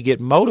only do you get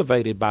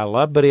motivated by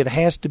love, but it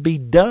has to be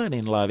done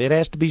in love. It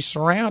has to be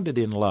surrounded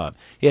in love.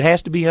 It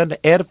has to be under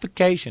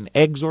edification,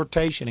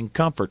 exhortation, and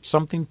comfort,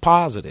 something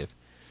positive.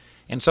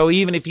 And so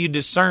even if you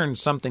discern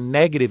something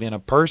negative in a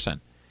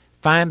person,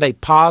 find a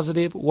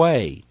positive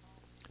way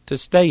to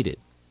state it.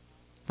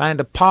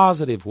 Find a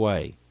positive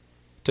way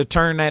to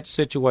turn that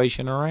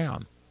situation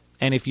around.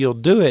 And if you'll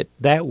do it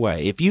that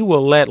way, if you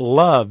will let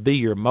love be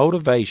your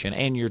motivation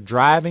and your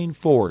driving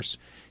force,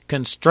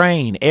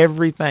 constrain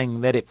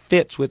everything that it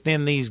fits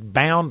within these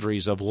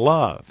boundaries of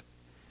love.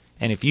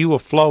 And if you will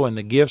flow in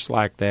the gifts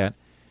like that,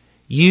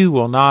 you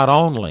will not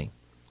only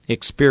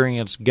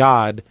experience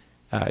God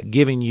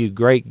giving you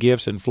great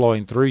gifts and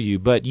flowing through you,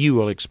 but you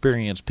will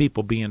experience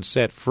people being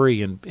set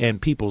free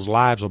and people's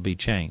lives will be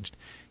changed.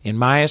 In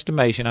my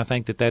estimation, I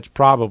think that that's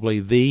probably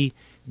the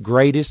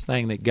greatest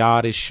thing that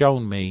God has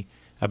shown me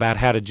about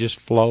how to just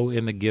flow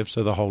in the gifts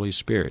of the Holy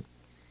Spirit.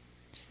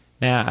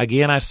 Now,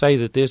 again, I say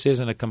that this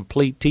isn't a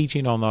complete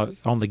teaching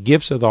on the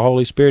gifts of the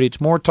Holy Spirit.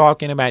 It's more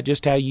talking about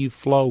just how you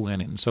flow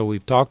in it. And so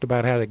we've talked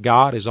about how that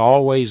God is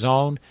always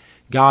on.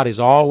 God is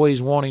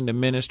always wanting to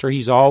minister.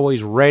 He's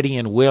always ready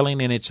and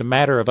willing, and it's a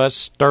matter of us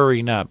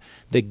stirring up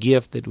the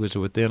gift that was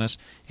within us.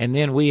 And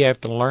then we have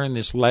to learn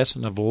this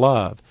lesson of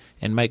love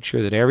and make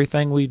sure that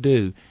everything we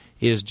do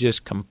is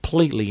just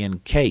completely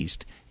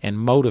encased and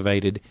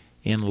motivated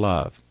in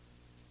love.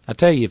 I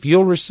tell you, if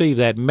you'll receive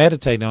that,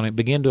 meditate on it,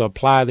 begin to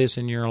apply this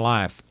in your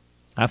life,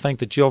 I think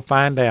that you'll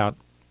find out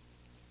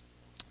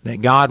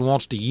that God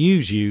wants to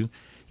use you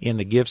in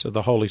the gifts of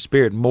the Holy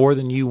Spirit more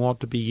than you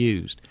want to be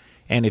used.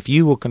 And if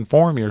you will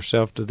conform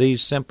yourself to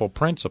these simple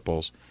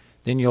principles,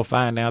 then you'll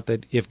find out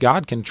that if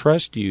God can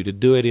trust you to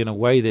do it in a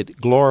way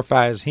that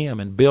glorifies Him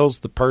and builds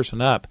the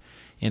person up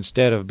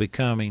instead of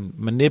becoming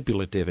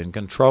manipulative and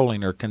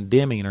controlling or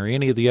condemning or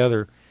any of the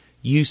other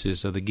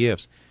uses of the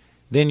gifts,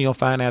 then you'll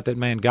find out that,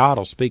 man, God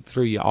will speak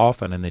through you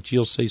often and that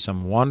you'll see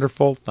some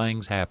wonderful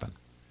things happen.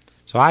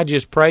 So I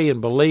just pray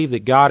and believe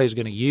that God is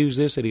going to use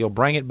this, that He'll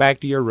bring it back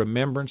to your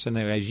remembrance, and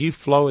that as you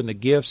flow in the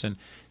gifts and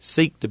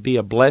seek to be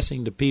a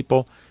blessing to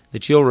people,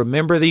 that you'll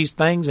remember these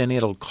things and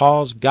it'll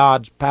cause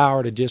God's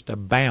power to just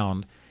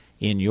abound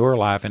in your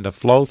life and to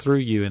flow through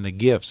you in the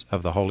gifts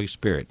of the Holy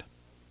Spirit.